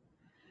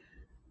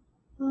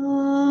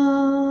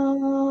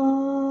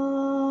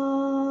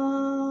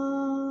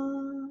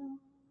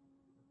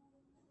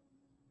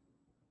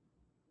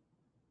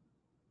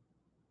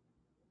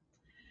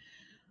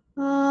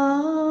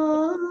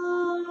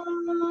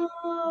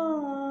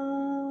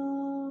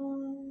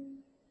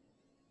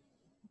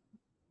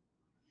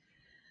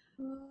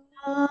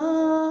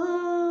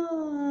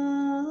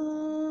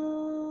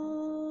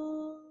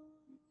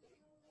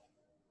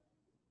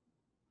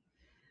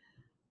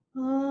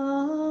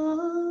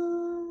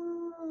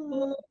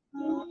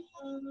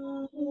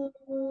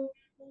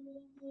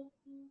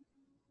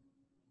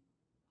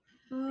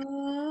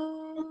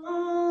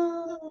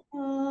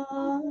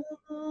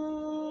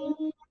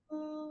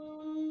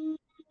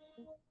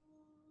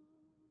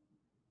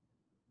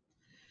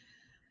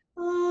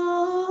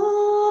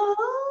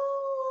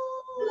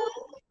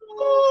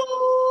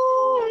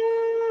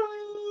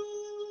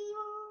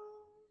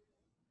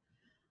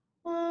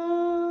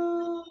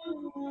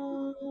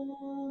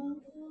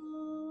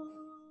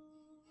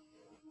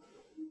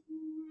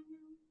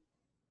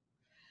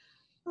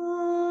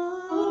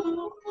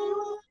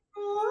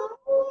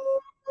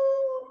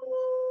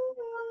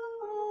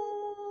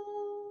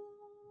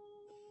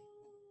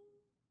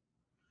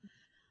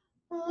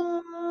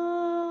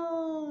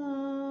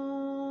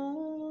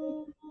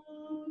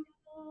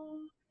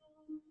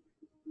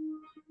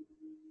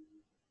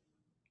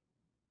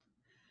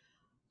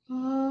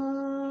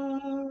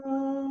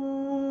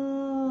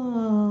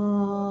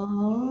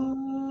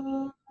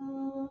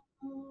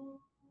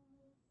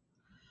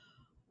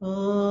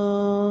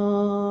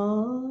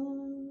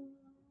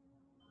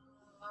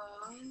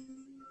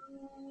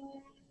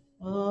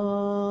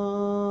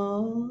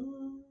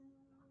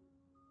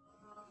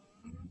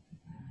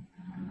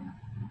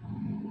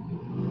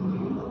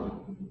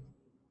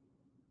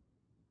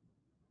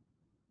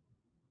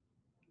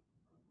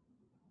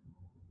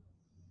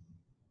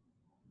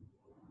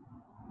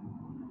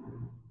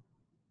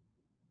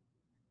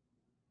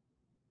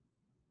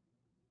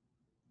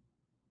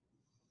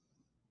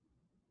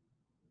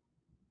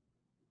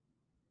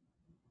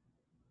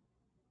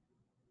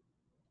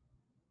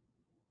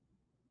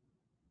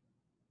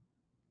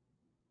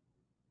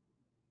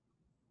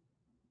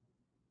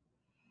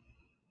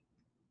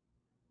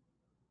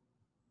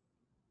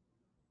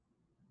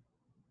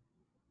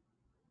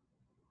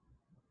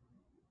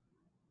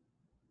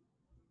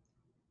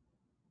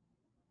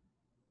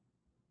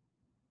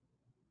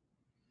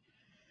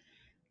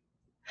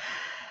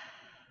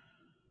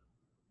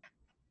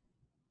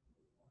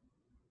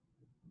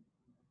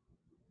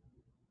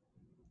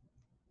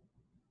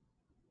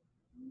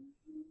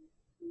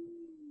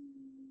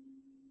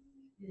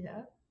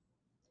 Yeah.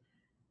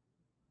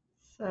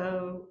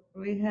 So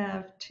we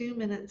have 2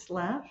 minutes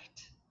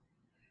left.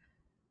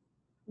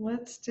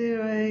 Let's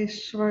do a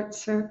short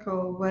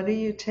circle. What are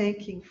you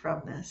taking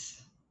from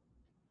this?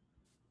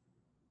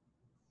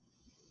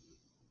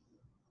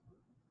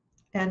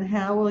 And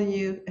how will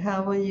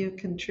you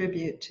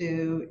contribute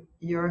to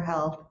your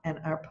health and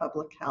our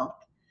public health?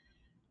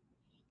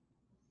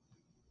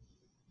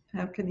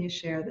 How can you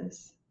share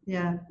this?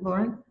 Yeah,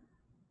 Lauren?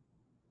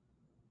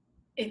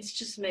 It's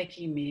just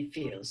making me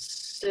feel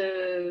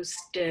so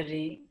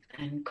steady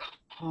and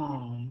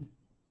calm,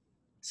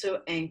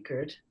 so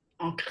anchored,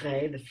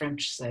 ancré, the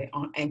French say,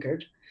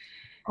 anchored.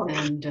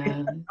 And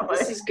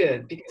this is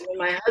good because when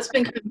my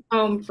husband comes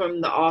home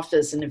from the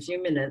office in a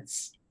few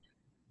minutes,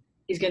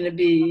 he's going to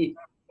be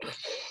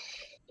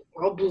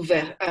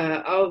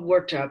all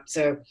worked up.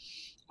 So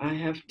I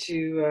have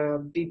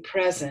to be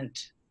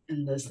present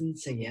and listen,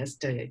 say yes,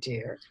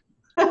 dear.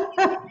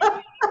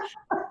 I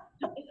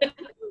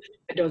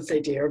don't say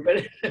dear,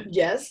 but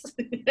yes.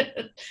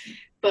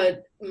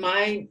 But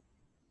my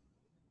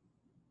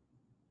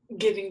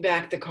giving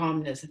back the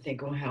calmness, I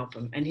think, will help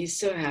him. And he's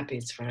so happy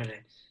it's Friday.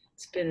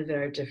 It's been a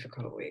very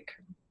difficult week.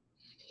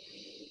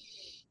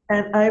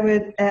 And I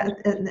would add,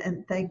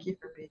 and thank you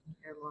for being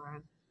here,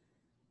 Lauren.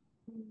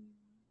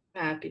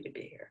 Happy to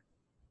be here.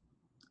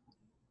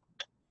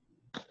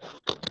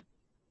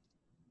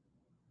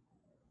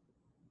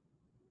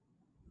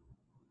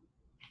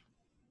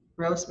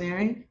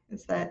 Rosemary,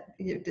 is that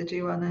you? Did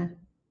you want to?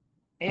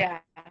 Yeah.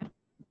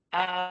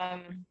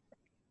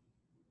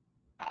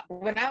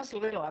 When I was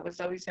little, I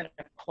was always in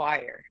a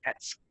choir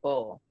at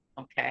school.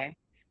 Okay.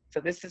 So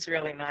this is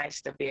really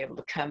nice to be able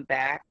to come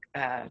back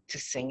to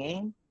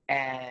singing,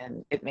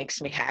 and it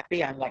makes me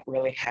happy. I'm like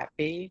really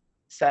happy.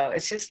 So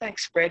it's just like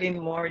spreading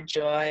more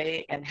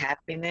joy and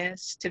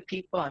happiness to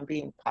people and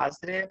being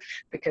positive,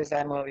 because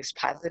I'm always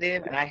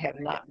positive and I have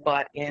not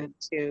bought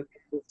into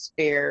this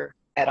fear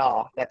at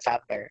all that's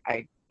out there.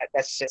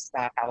 That's just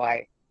not how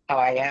I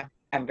am.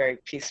 I'm very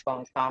peaceful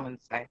and calm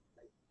inside.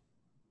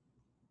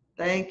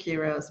 Thank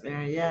you,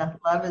 Rosemary. Yeah,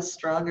 love is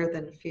stronger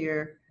than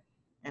fear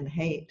and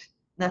hate.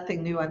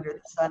 Nothing new under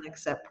the sun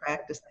except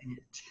practicing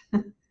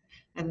it.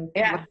 And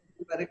Yeah.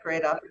 what a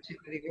great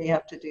opportunity we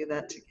have to do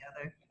that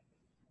together.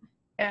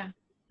 Yeah.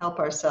 Help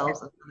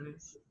ourselves and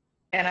others.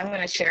 And I'm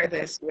going to share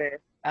this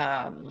with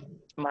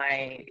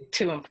my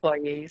 2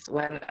 employees,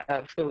 one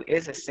of who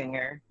is a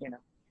singer,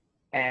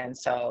 and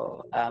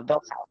so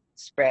they'll help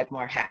spread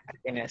more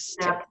happiness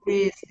too. Yeah,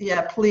 please.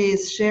 Yeah,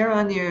 please share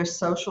on your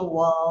social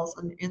walls,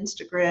 on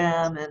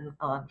Instagram and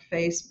on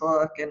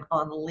Facebook and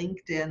on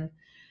LinkedIn.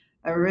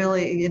 I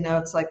really,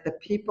 it's like the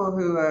people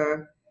who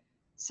are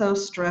so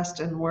stressed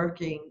and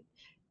working.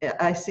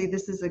 I see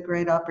this is a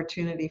great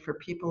opportunity for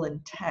people in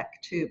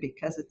tech too,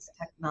 because it's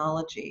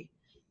technology,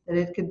 that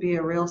it could be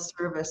a real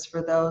service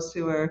for those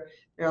there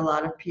are a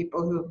lot of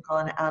people who have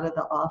gone out of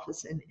the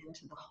office and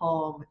into the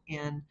home,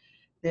 and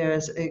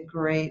there's a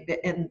great,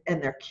 and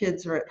their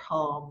kids are at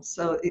home.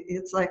 So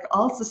it's like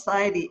all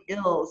society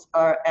ills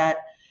are at,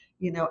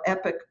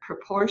 epic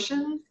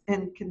proportions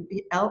and can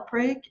be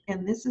outbreak.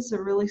 And this is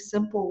a really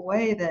simple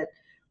way that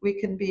we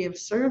can be of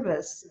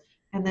service,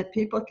 and that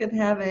people can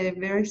have a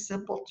very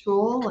simple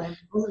tool and it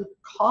doesn't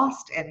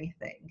cost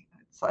anything.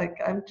 It's like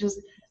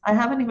I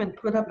haven't even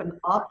put up an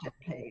opt-in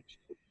page.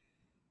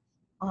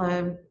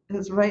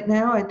 Because right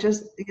now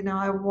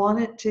I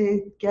want it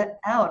to get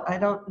out. I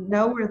don't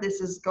know where this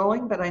is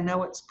going, but I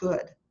know it's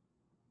good.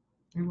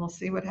 And we'll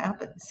see what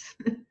happens.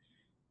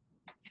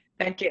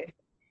 Thank you.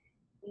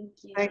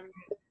 Thank you. Thank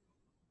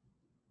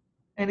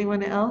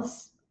Anyone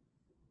else?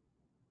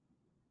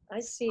 I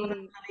see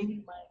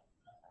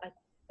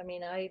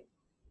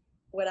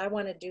what I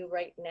want to do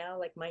right now,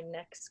 like my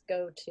next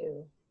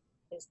go-to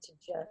is to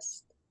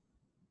just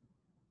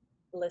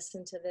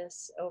listen to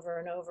this over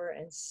and over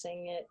and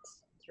sing it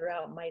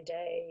throughout my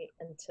day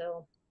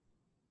until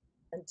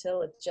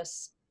it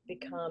just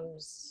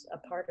becomes a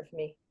part of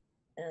me,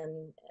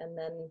 and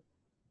then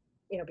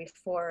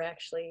before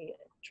actually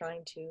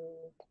trying to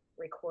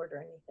record or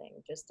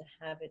anything, just to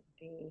have it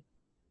be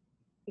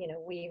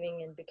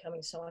weaving and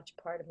becoming so much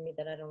part of me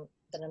that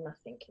I'm not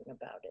thinking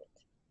about it.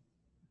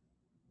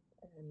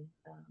 And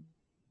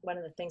one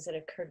of the things that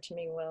occurred to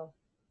me while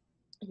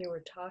you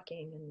were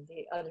talking, and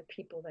the other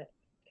people that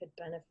could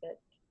benefit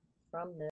from this,